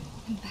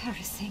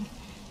embarrassing.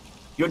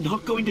 You're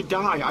not going to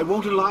die. I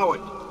won't allow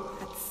it.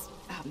 That's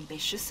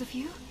ambitious of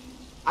you.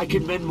 I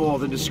can mend more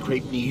than a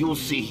scraped knee. You'll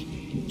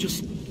see.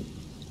 Just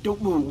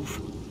don't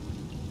move.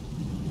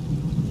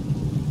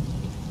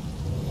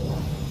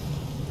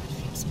 That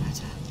feels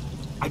better.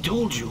 I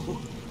told you.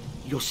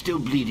 You're still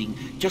bleeding.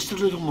 Just a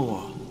little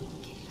more.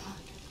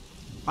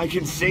 I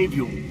can save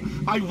you.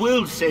 I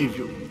will save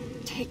you.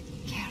 Take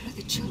care of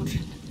the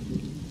children.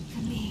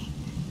 For me.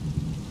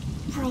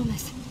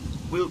 Promise.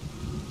 We'll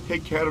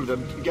take care of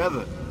them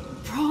together.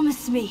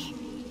 Promise me.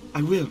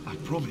 I will, I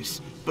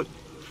promise. But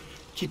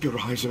keep your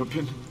eyes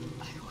open.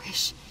 I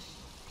wish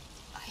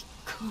I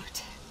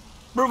could.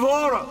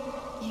 Bravura!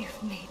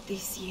 You've made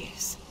these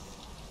years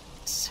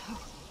so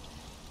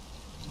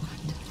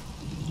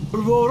wonderful.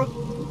 Bravura!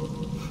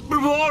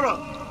 Bravura!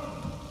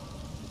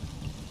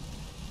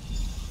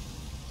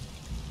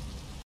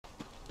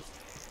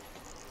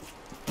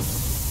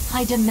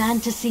 I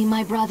demand to see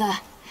my brother.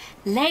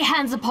 Lay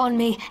hands upon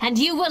me, and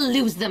you will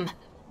lose them.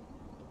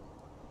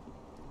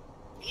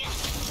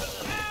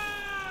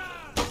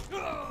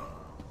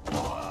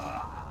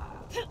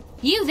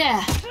 You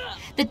there!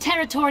 The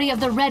territory of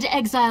the Red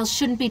Exiles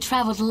shouldn't be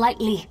traveled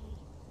lightly.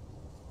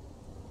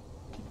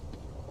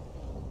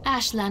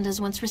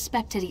 Ashlanders once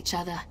respected each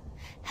other,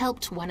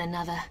 helped one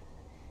another.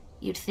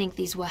 You'd think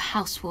these were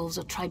house wolves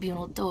or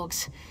tribunal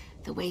dogs,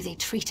 the way they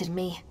treated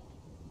me.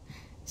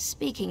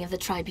 Speaking of the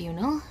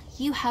tribunal,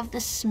 you have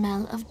the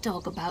smell of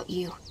dog about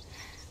you.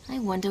 I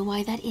wonder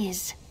why that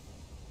is.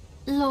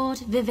 Lord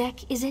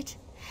Vivek, is it?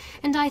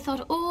 And I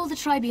thought all the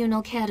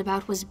tribunal cared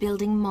about was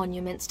building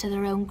monuments to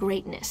their own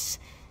greatness.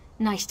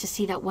 Nice to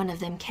see that one of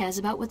them cares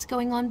about what's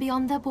going on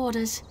beyond their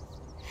borders.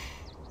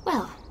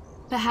 Well,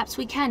 perhaps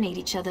we can aid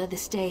each other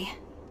this day,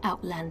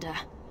 Outlander.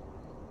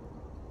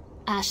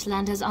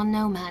 Ashlanders are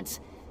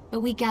nomads, but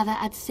we gather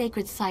at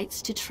sacred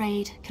sites to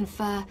trade,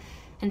 confer,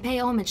 and pay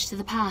homage to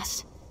the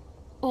past.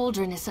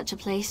 Aldrin is such a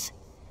place.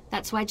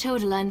 That's why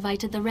Chodala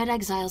invited the Red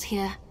Exiles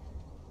here.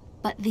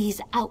 But these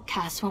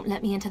outcasts won't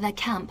let me into their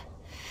camp.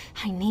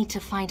 I need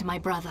to find my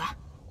brother.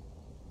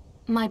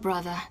 My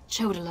brother,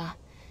 Chodala,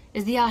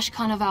 is the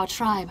Ashkan of our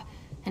tribe,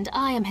 and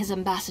I am his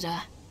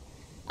ambassador.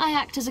 I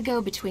act as a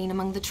go-between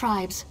among the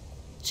tribes.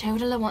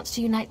 Chodala wants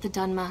to unite the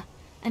Dunmer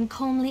and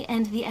calmly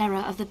end the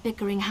era of the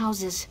bickering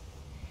houses.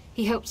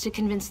 He hopes to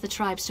convince the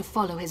tribes to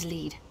follow his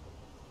lead.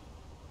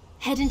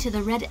 Head into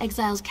the Red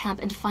Exiles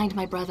camp and find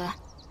my brother.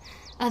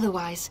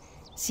 Otherwise,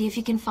 see if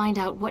you can find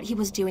out what he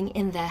was doing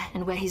in there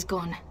and where he's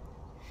gone.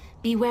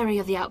 Be wary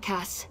of the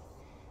outcasts.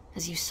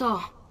 As you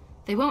saw,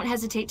 they won't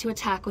hesitate to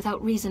attack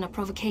without reason or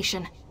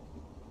provocation.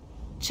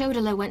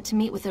 Chodala went to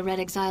meet with the Red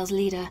Exiles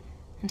leader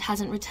and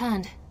hasn't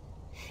returned.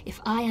 If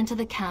I enter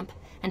the camp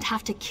and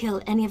have to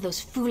kill any of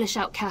those foolish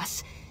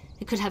outcasts,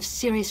 it could have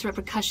serious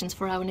repercussions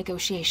for our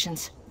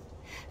negotiations.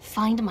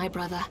 Find my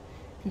brother,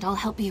 and I'll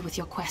help you with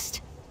your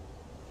quest.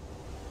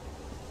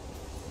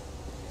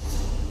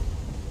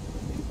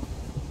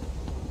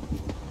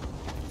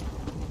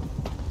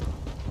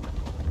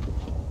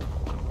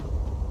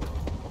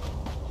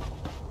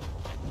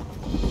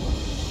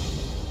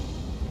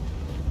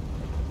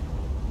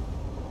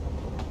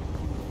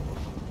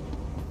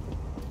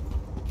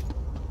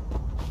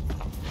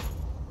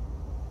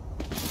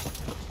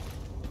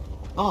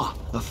 Ah,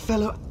 a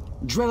fellow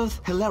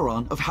Drellith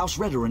Hilaron of House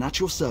Redderin at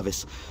your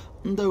service.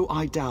 Though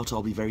I doubt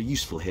I'll be very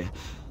useful here.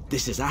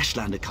 This is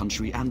Ashlander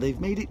country, and they've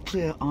made it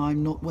clear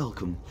I'm not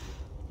welcome.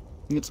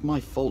 It's my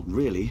fault,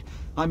 really.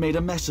 I made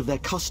a mess of their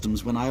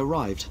customs when I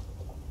arrived.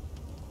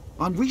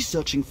 I'm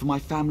researching for my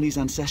family's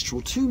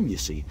ancestral tomb, you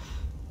see.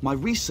 My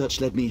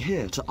research led me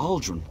here, to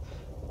Aldrin.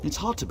 It's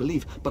hard to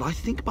believe, but I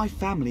think my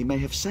family may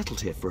have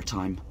settled here for a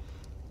time.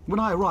 When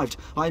I arrived,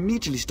 I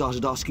immediately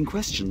started asking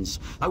questions.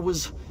 I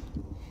was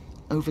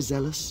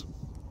overzealous?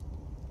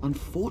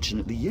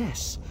 Unfortunately,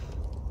 yes.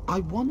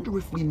 I wonder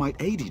if we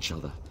might aid each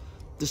other.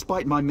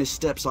 Despite my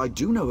missteps, I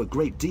do know a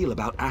great deal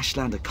about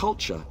Ashlander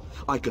culture.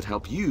 I could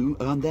help you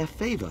earn their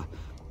favor.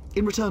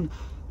 In return,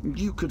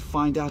 you could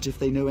find out if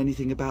they know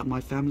anything about my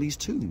family's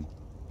tomb.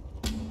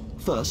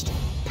 First,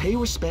 pay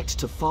respect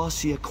to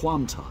Farsia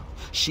Quanta.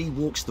 She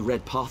walks the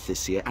Red Path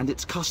this year, and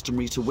it's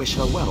customary to wish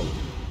her well.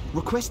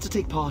 Request to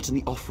take part in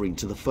the offering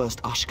to the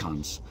first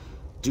Ashkans.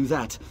 Do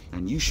that,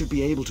 and you should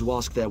be able to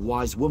ask their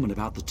wise woman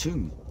about the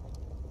tomb.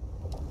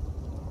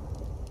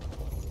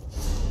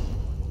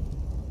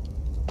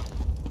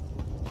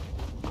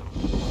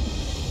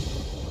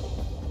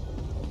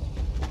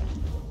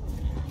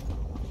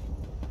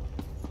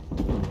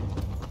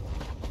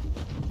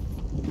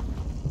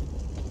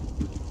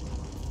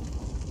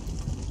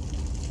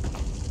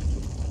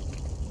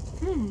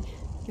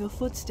 Your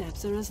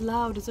footsteps are as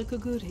loud as a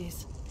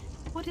Kaguri's.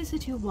 What is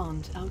it you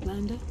want,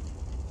 Outlander?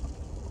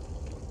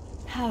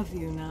 Have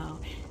you now?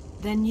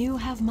 Then you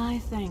have my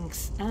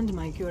thanks, and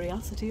my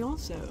curiosity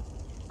also.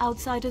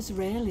 Outsiders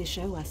rarely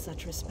show us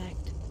such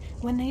respect.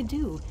 When they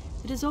do,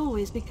 it is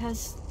always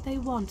because they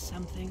want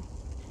something.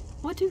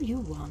 What do you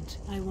want,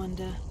 I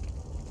wonder?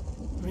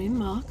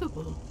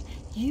 Remarkable.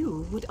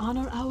 You would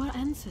honor our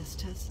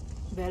ancestors.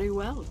 Very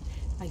well.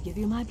 I give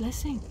you my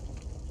blessing.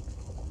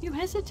 You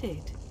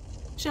hesitate.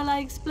 Shall I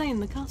explain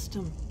the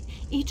custom?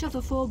 Each of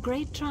the 4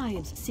 great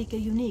tribes seek a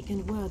unique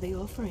and worthy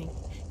offering.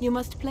 You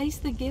must place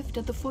the gift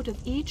at the foot of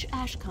each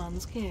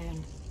Ashkan's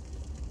cairn.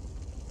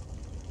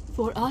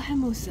 For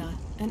Ahemusa,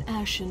 an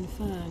ashen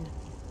fern.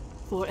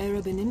 For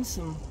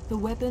Erebinimsum, the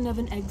weapon of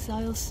an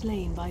exile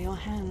slain by your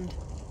hand.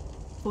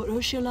 For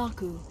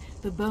Urshilaku,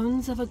 the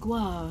bones of a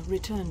Gwar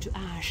returned to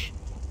ash.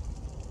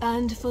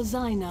 And for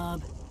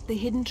Zainab, the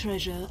hidden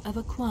treasure of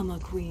a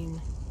Kwama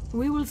queen.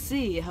 We will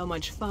see how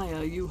much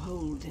fire you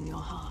hold in your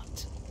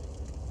heart.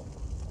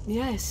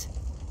 Yes,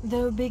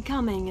 though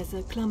becoming is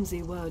a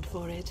clumsy word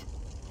for it.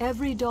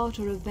 Every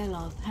daughter of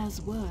Veloth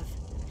has worth.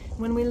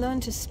 When we learn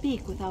to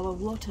speak with our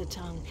water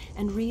tongue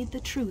and read the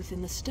truth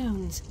in the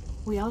stones,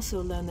 we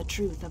also learn the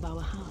truth of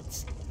our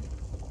hearts.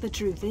 The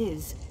truth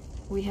is,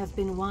 we have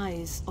been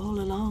wise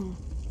all along.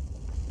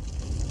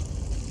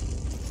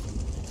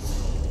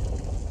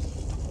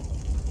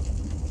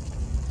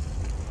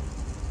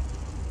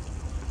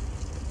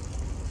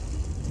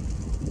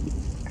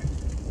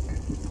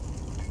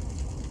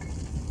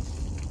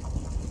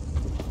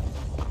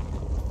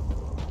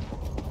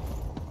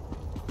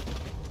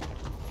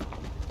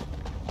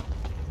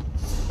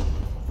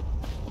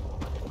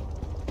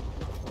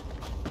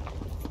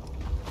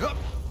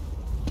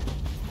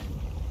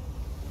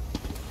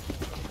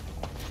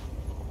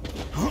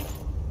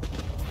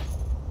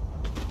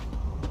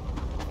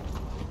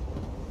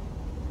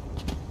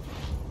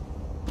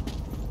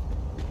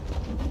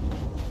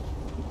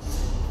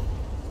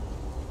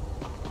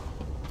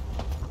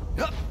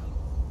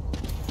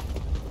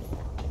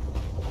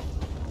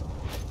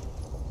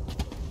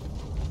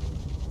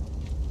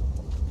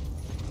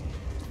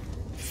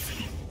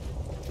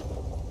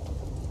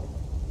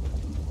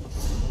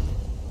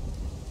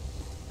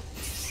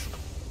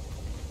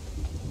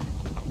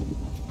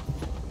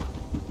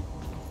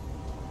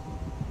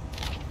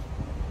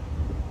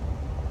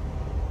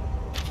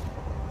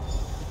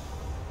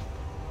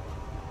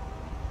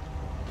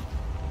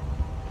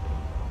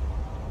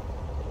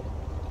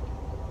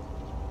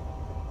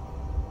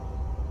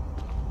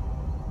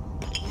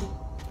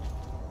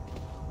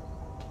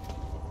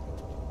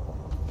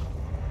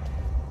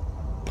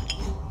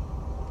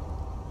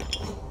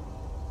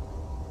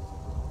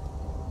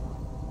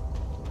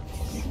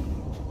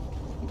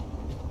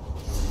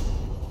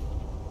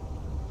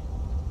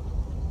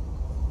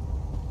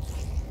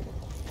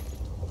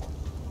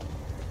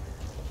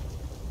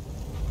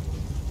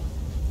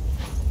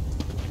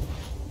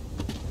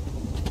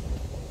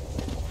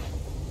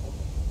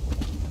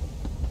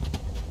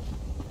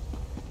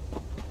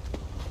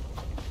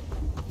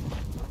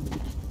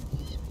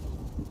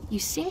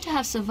 seem to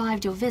have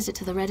survived your visit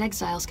to the Red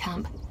Exiles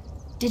camp.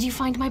 Did you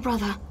find my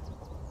brother?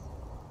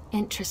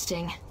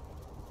 Interesting.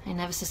 I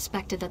never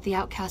suspected that the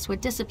outcasts were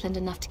disciplined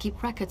enough to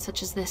keep records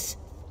such as this.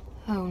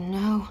 Oh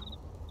no.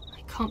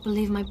 I can't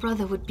believe my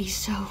brother would be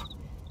so...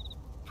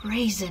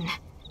 brazen.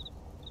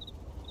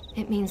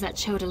 It means that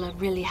Chodala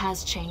really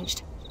has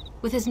changed.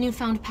 With his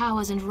newfound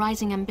powers and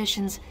rising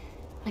ambitions,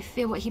 I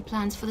fear what he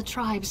plans for the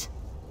tribes.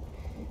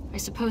 I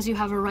suppose you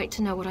have a right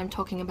to know what I'm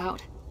talking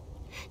about.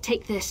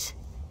 Take this.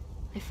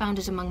 I found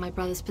it among my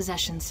brother's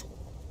possessions.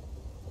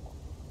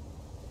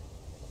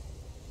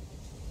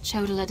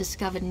 Chodala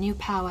discovered new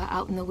power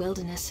out in the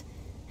wilderness,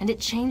 and it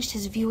changed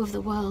his view of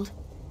the world.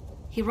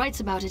 He writes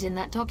about it in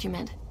that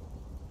document.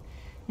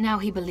 Now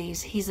he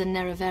believes he's the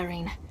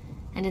Nerevarine,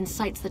 and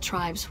incites the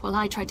tribes, while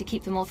I try to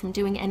keep them all from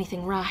doing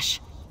anything rash.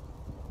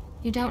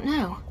 You don't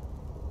know?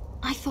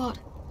 I thought...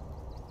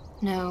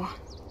 No,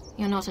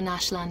 you're not an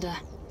Ashlander,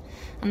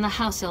 and the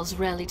House Elves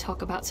rarely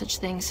talk about such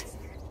things.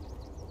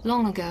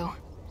 Long ago,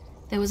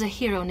 there was a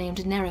hero named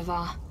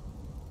Nerevar.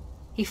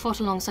 He fought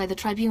alongside the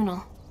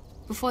Tribunal,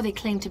 before they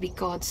claimed to be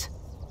gods,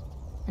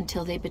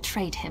 until they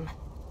betrayed him.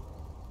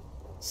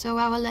 So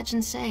our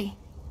legends say.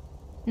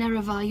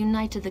 Nerevar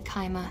united the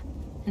Kai'ma,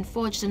 and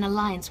forged an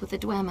alliance with the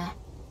Dwemer.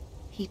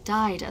 He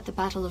died at the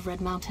Battle of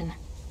Red Mountain.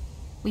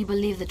 We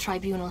believe the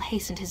Tribunal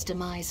hastened his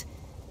demise,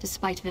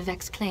 despite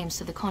Vivek's claims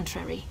to the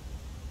contrary.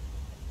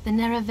 The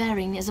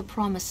Nerevarine is a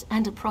promise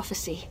and a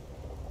prophecy.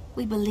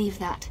 We believe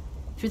that,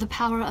 through the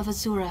power of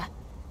Azura,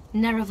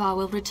 Nerevar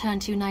will return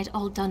to unite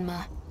all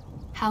Dunmer,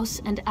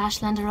 House and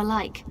Ashlander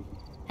alike,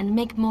 and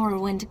make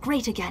Morrowind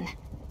great again.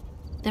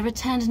 The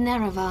returned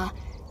Nerevar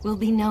will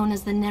be known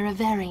as the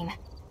Nerevarine.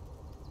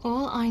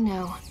 All I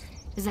know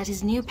is that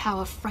his new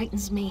power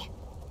frightens me.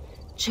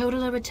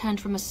 Chodala returned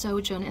from a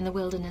sojourn in the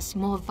wilderness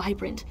more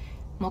vibrant,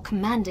 more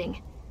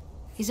commanding.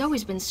 He's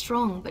always been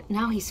strong, but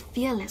now he's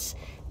fearless,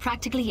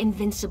 practically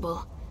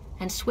invincible,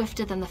 and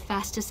swifter than the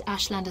fastest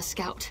Ashlander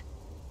scout.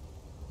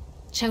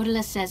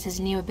 Chodala says his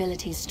new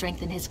abilities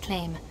strengthen his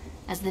claim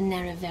as the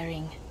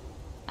Nerevarine.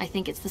 I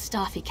think it's the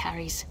staff he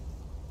carries.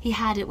 He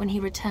had it when he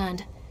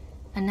returned,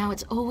 and now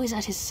it's always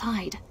at his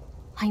side.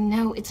 I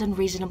know it's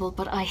unreasonable,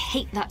 but I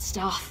hate that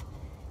staff.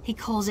 He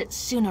calls it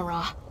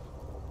Sunara.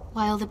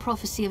 While the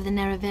prophecy of the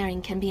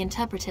Nerevarine can be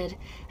interpreted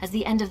as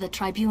the end of the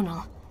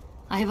Tribunal,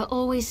 I have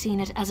always seen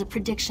it as a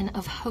prediction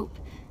of hope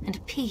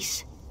and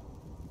peace.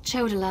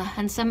 Chodala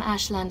and some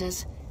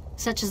Ashlanders,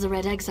 such as the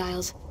Red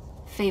Exiles,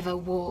 favor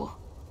war.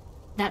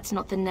 That's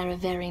not the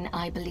Nerevarine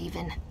I believe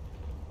in.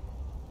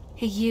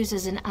 He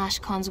uses an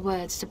Ashkon's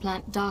words to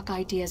plant dark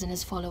ideas in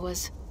his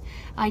followers.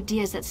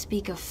 Ideas that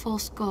speak of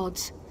false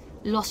gods,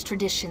 lost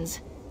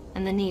traditions,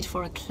 and the need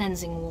for a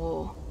cleansing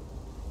war.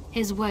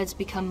 His words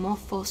become more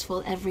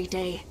forceful every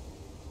day,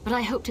 but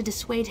I hope to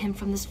dissuade him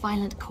from this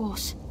violent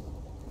course.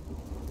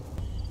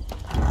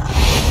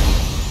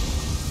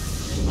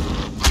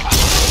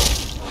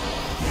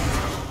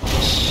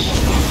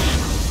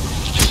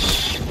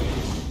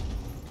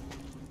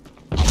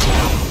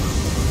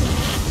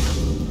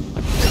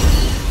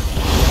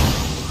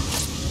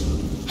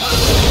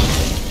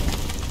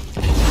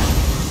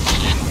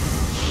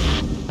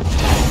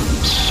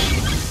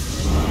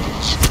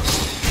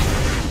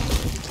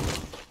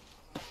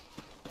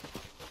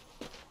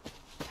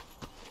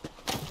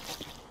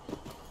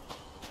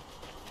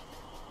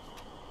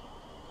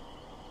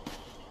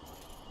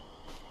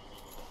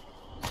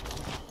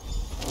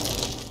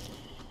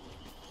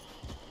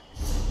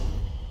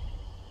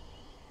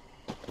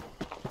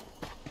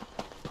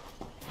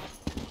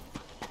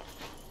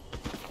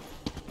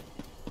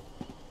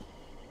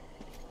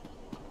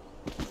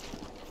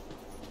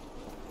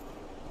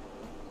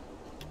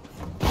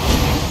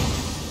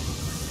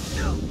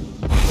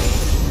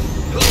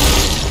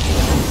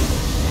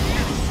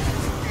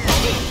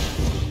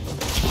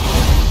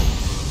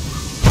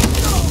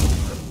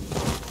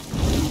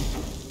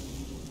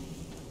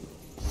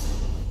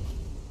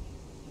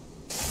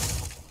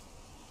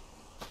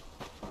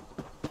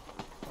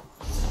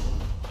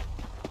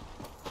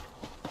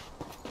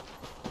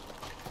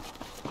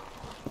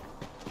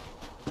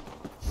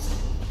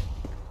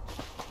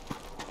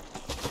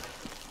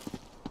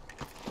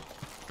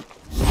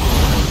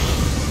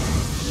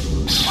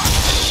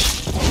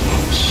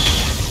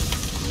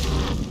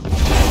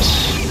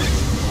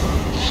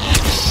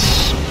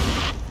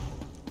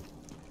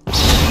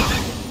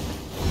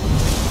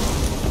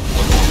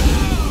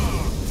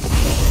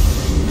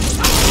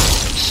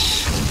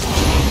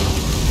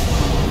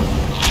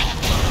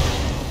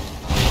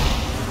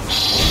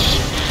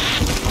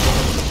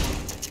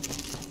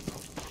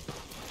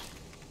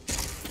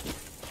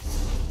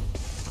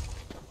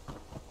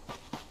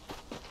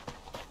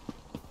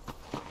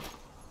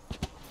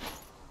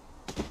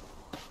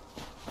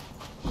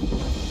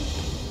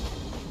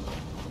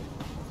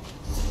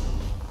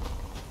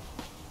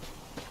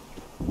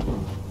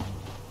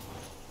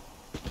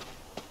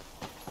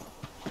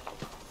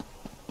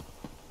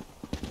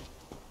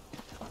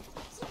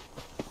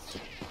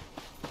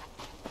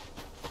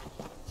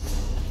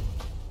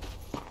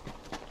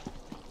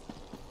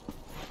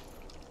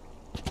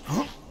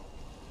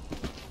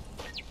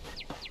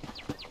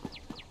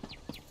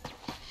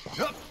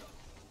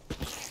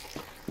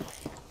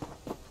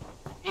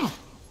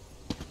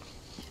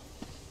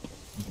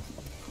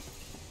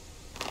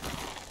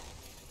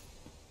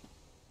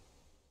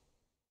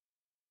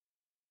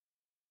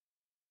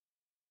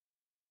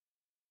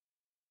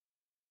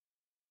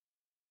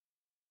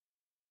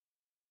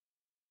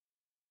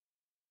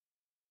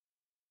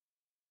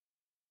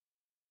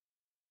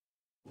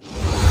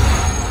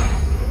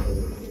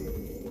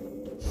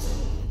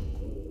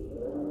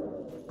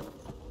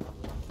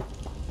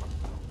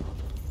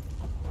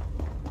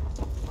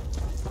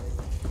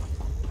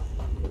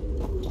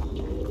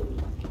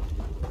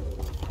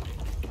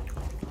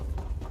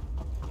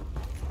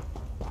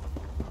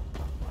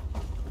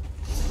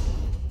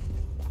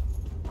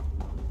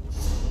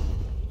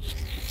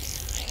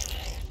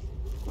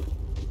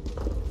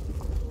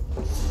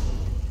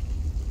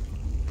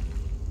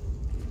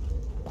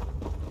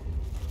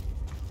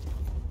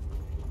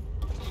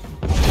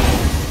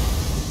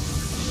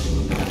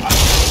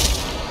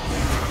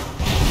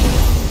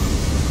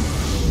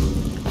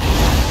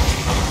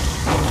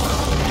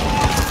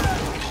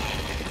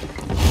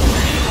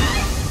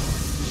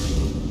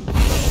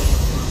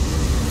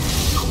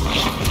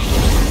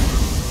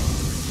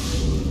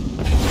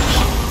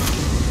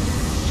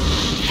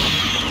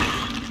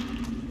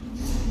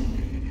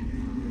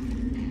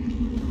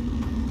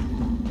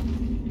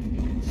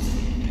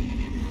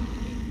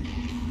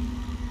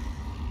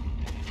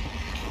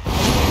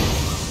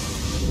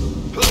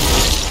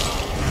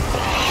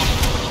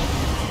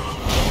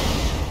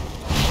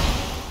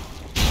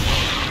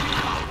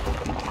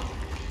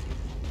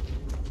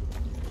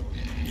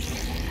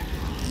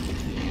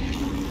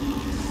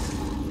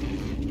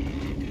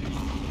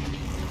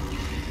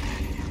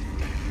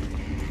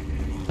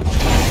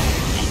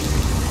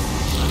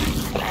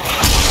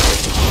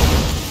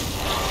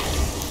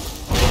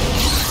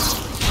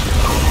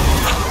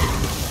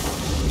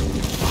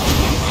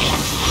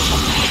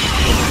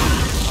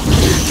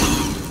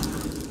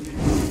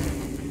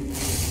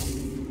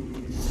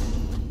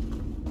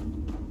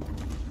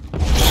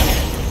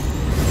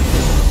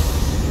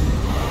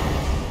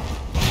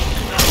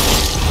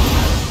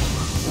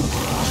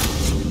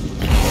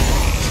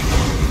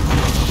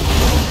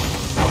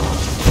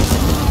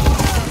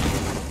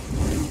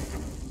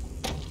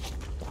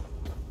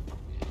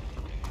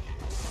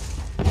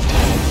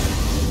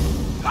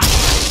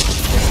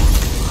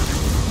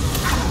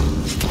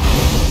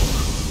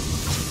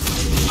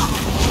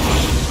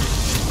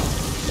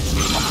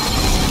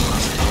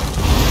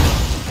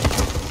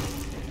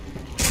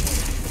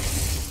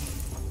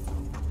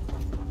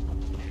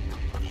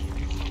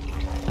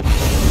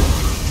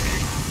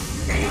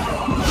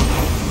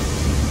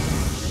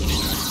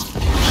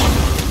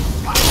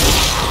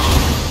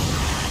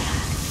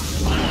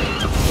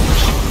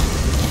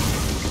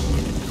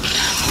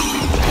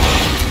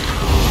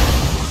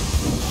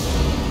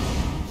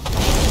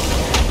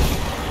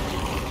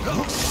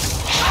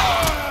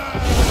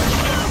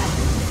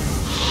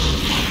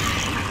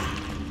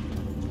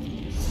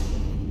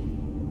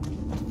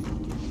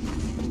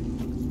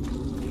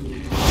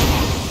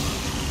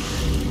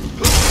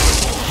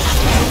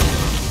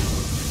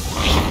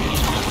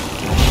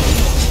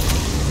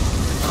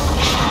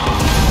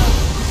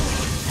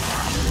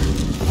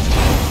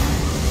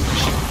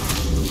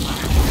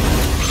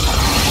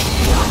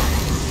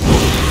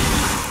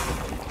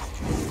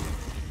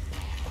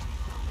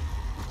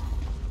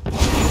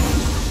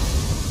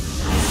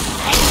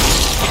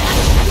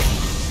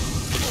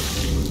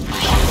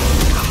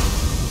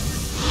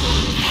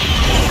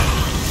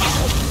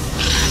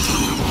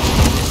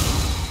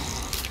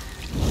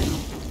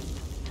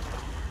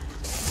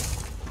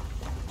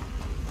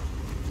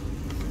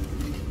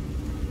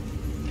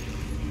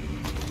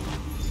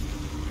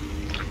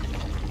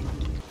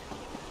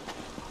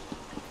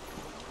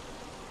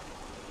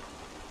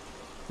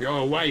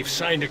 Your wife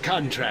signed a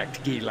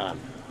contract, Gilan.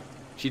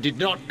 She did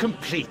not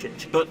complete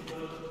it. But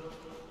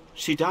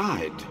she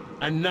died.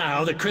 And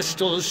now the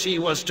crystals she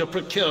was to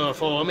procure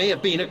for me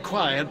have been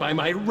acquired by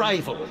my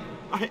rival.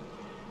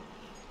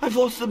 I've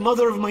lost the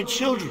mother of my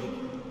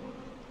children.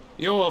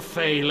 Your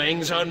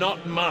failings are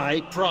not my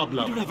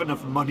problem. I don't have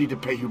enough money to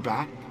pay you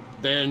back.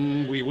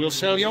 Then we will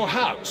sell your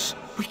house.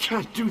 We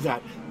can't do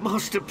that.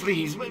 Master,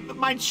 please.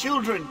 My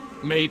children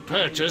may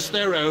purchase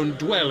their own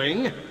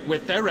dwelling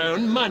with their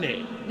own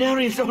money.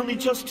 Neri's only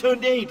just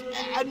turned 8,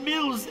 and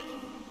Mills...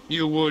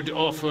 You would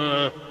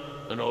offer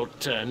an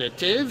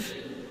alternative?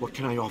 What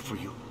can I offer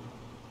you?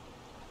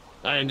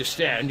 I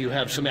understand you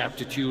have some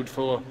aptitude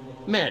for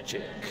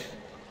magic.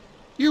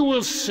 You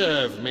will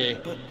serve me.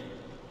 But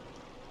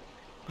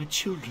my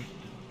children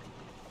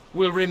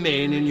will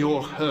remain in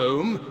your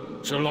home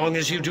so long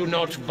as you do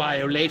not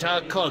violate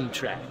our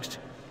contract.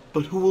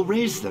 But who will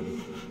raise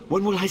them?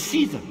 When will I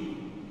see them?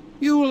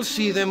 You will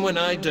see them when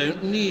I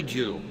don't need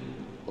you.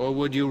 Or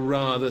would you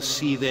rather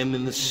see them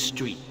in the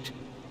street?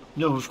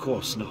 No, of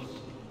course not.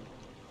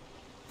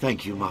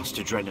 Thank you,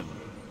 Master Drenham.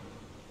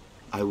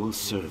 I will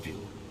serve you.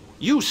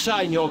 You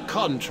sign your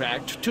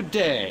contract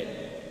today.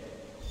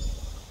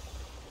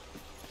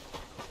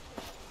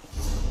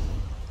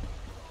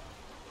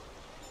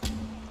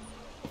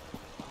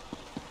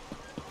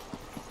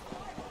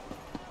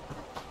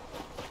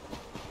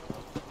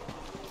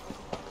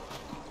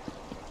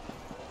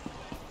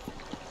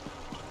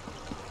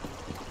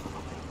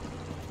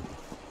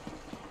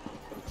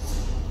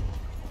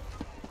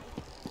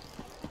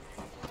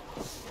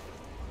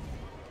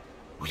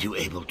 Were you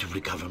able to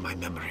recover my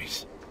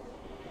memories?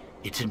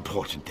 It's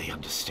important they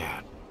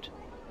understand.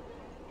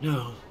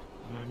 No,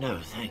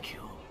 thank you.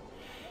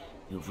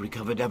 You've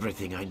recovered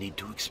everything I need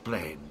to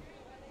explain.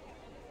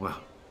 Well,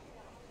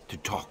 to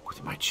talk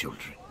with my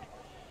children.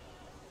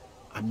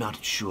 I'm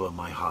not sure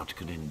my heart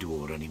can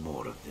endure any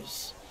more of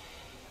this.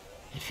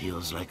 It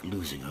feels like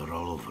losing her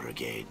all over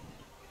again.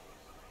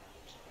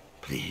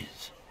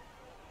 Please,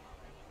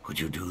 would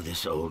you do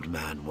this old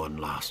man one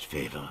last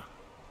favor?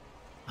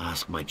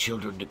 Ask my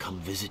children to come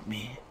visit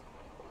me?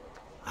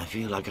 I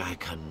feel like I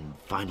can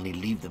finally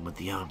leave them with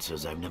the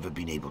answers I've never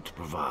been able to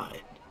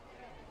provide.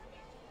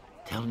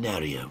 Tell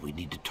Neria we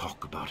need to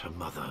talk about her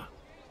mother.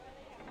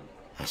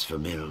 As for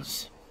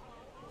Mills,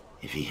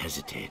 if he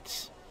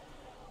hesitates,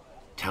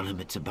 tell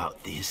him it's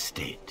about the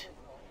estate,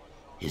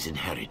 his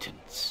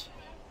inheritance.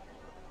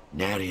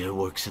 Neria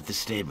works at the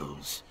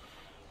stables.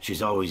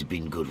 She's always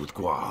been good with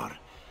guar,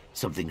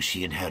 something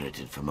she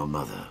inherited from her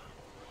mother.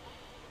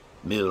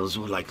 Mills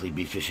will likely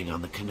be fishing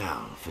on the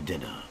canal for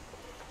dinner.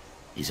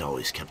 He's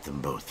always kept them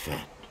both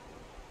fed.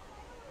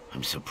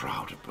 I'm so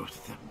proud of both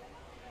of them.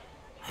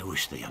 I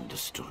wish they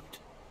understood.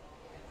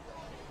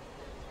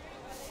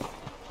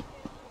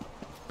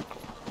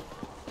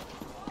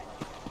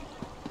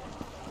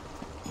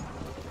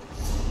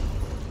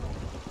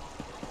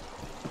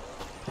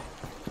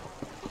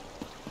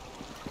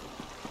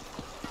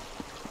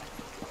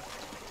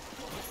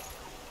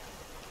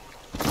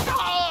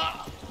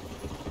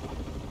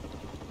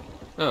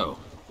 Oh,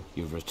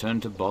 you've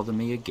returned to bother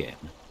me again.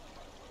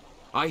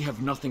 I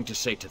have nothing to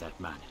say to that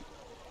man.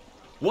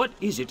 What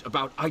is it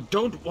about I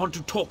don't want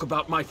to talk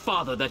about my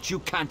father that you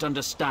can't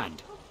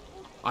understand?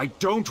 I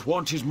don't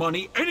want his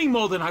money any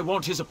more than I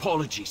want his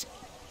apologies.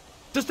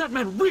 Does that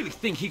man really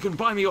think he can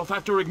buy me off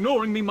after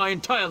ignoring me my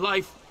entire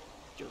life?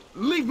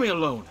 Leave me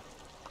alone.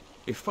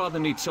 If father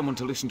needs someone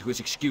to listen to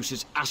his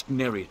excuses, ask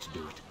Neria to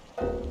do it.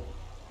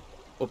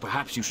 Or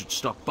perhaps you should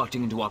stop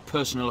butting into our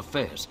personal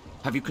affairs.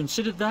 Have you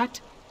considered that?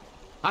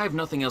 I have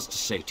nothing else to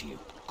say to you.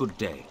 Good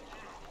day.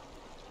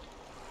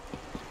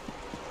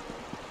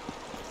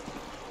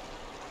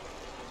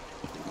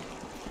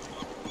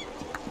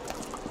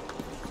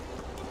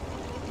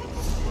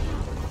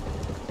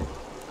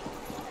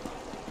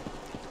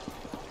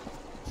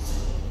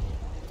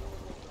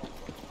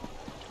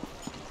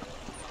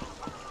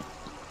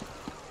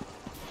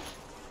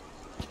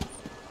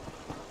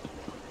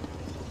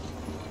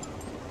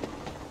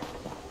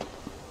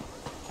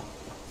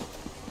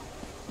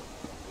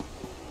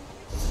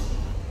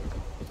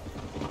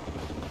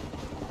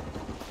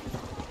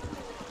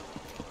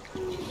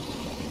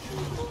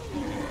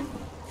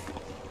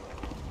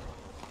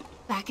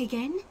 Back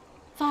again?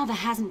 Father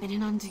hasn't been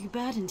an undue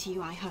burden to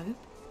you, I hope.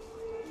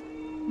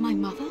 My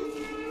mother?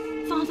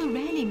 Father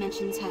rarely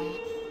mentions her.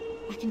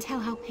 I can tell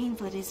how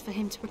painful it is for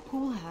him to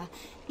recall her,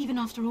 even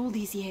after all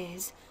these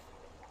years.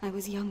 I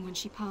was young when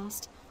she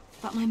passed,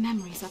 but my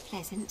memories are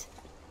pleasant.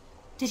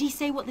 Did he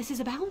say what this is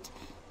about?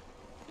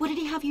 What did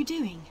he have you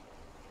doing?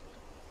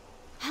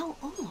 How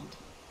odd.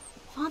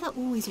 Father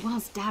always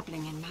was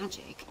dabbling in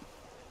magic.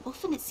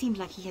 Often it seemed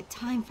like he had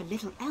time for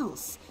little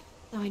else,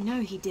 though I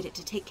know he did it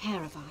to take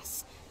care of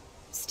us.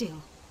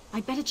 Still,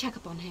 I'd better check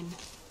up on him.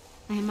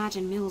 I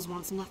imagine Mills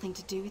wants nothing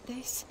to do with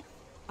this.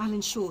 I'll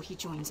ensure he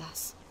joins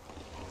us.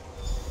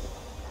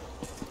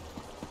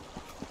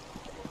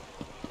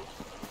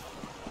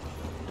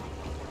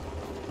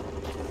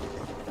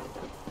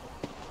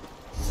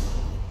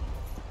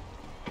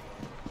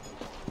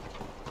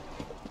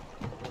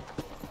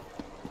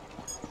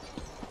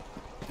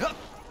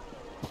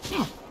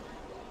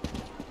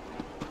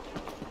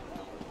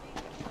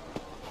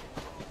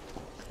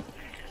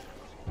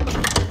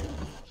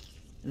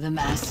 The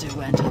Master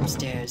went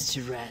upstairs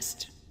to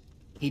rest.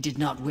 He did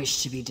not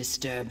wish to be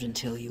disturbed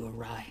until you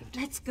arrived.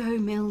 Let's go,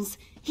 Mills.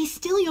 He's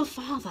still your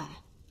father.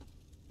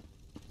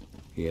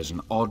 He has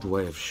an odd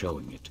way of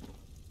showing it.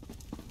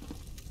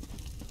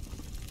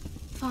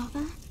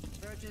 Father?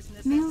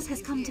 Mills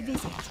has come to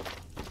visit.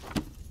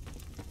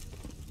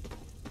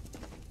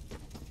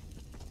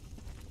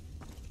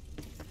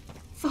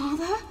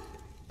 Father?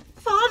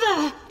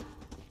 Father!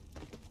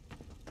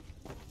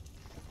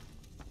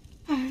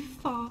 Oh,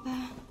 Father.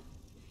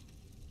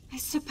 I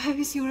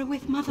suppose you are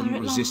with Mother Couldn't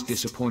at last. resist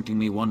disappointing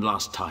me one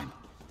last time.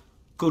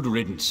 Good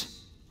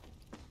riddance.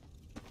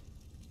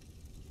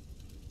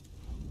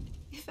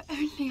 If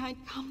only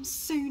I'd come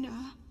sooner.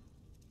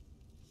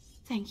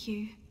 Thank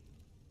you.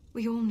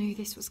 We all knew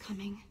this was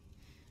coming,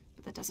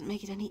 but that doesn't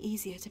make it any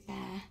easier to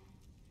bear.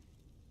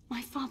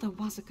 My father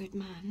was a good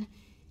man,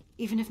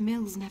 even if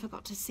Mills never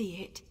got to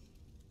see it.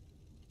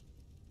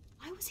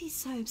 Why was he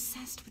so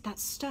obsessed with that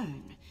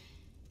stone?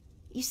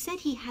 You said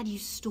he had you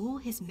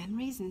store his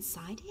memories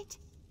inside it?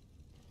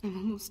 I'm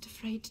almost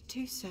afraid to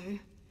do so.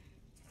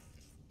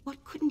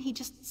 What couldn't he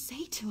just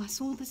say to us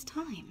all this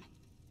time?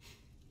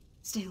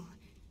 Still,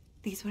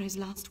 these were his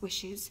last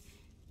wishes.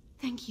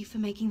 Thank you for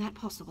making that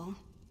possible.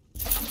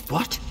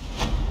 What?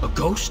 A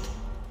ghost?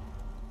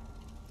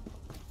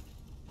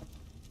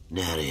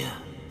 Naria.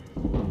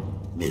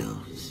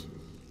 Mills.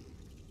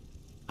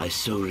 I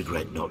so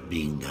regret not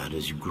being there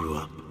as you grew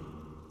up.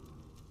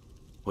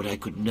 What I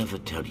could never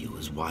tell you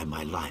is why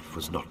my life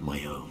was not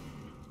my own.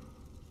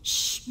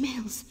 Shh,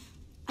 Mills.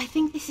 I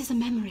think this is a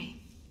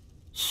memory.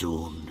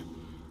 Soon,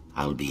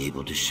 I'll be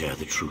able to share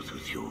the truth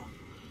with you.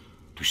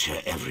 To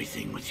share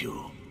everything with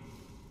you.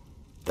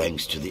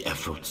 Thanks to the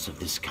efforts of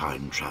this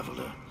kind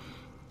traveler,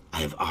 I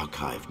have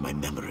archived my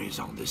memories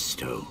on this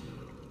stone.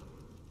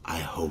 I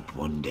hope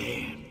one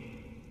day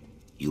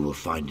you will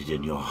find it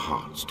in your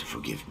hearts to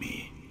forgive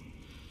me,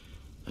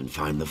 and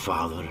find the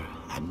father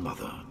and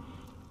mother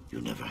you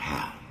never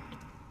had.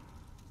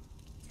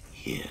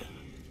 Here,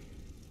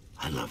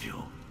 I love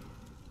you.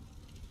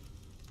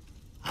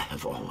 I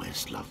have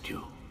always loved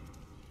you.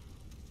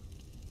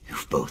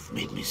 You've both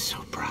made me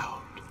so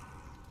proud.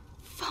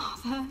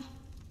 Father?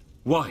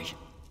 Why?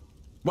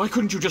 Why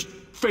couldn't you just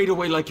fade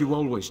away like you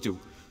always do?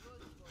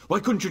 Why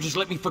couldn't you just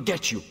let me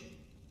forget you?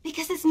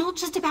 Because it's not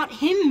just about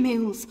him,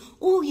 Mills,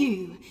 or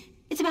you.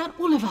 It's about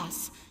all of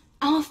us.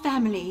 Our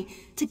family,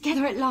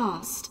 together at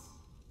last.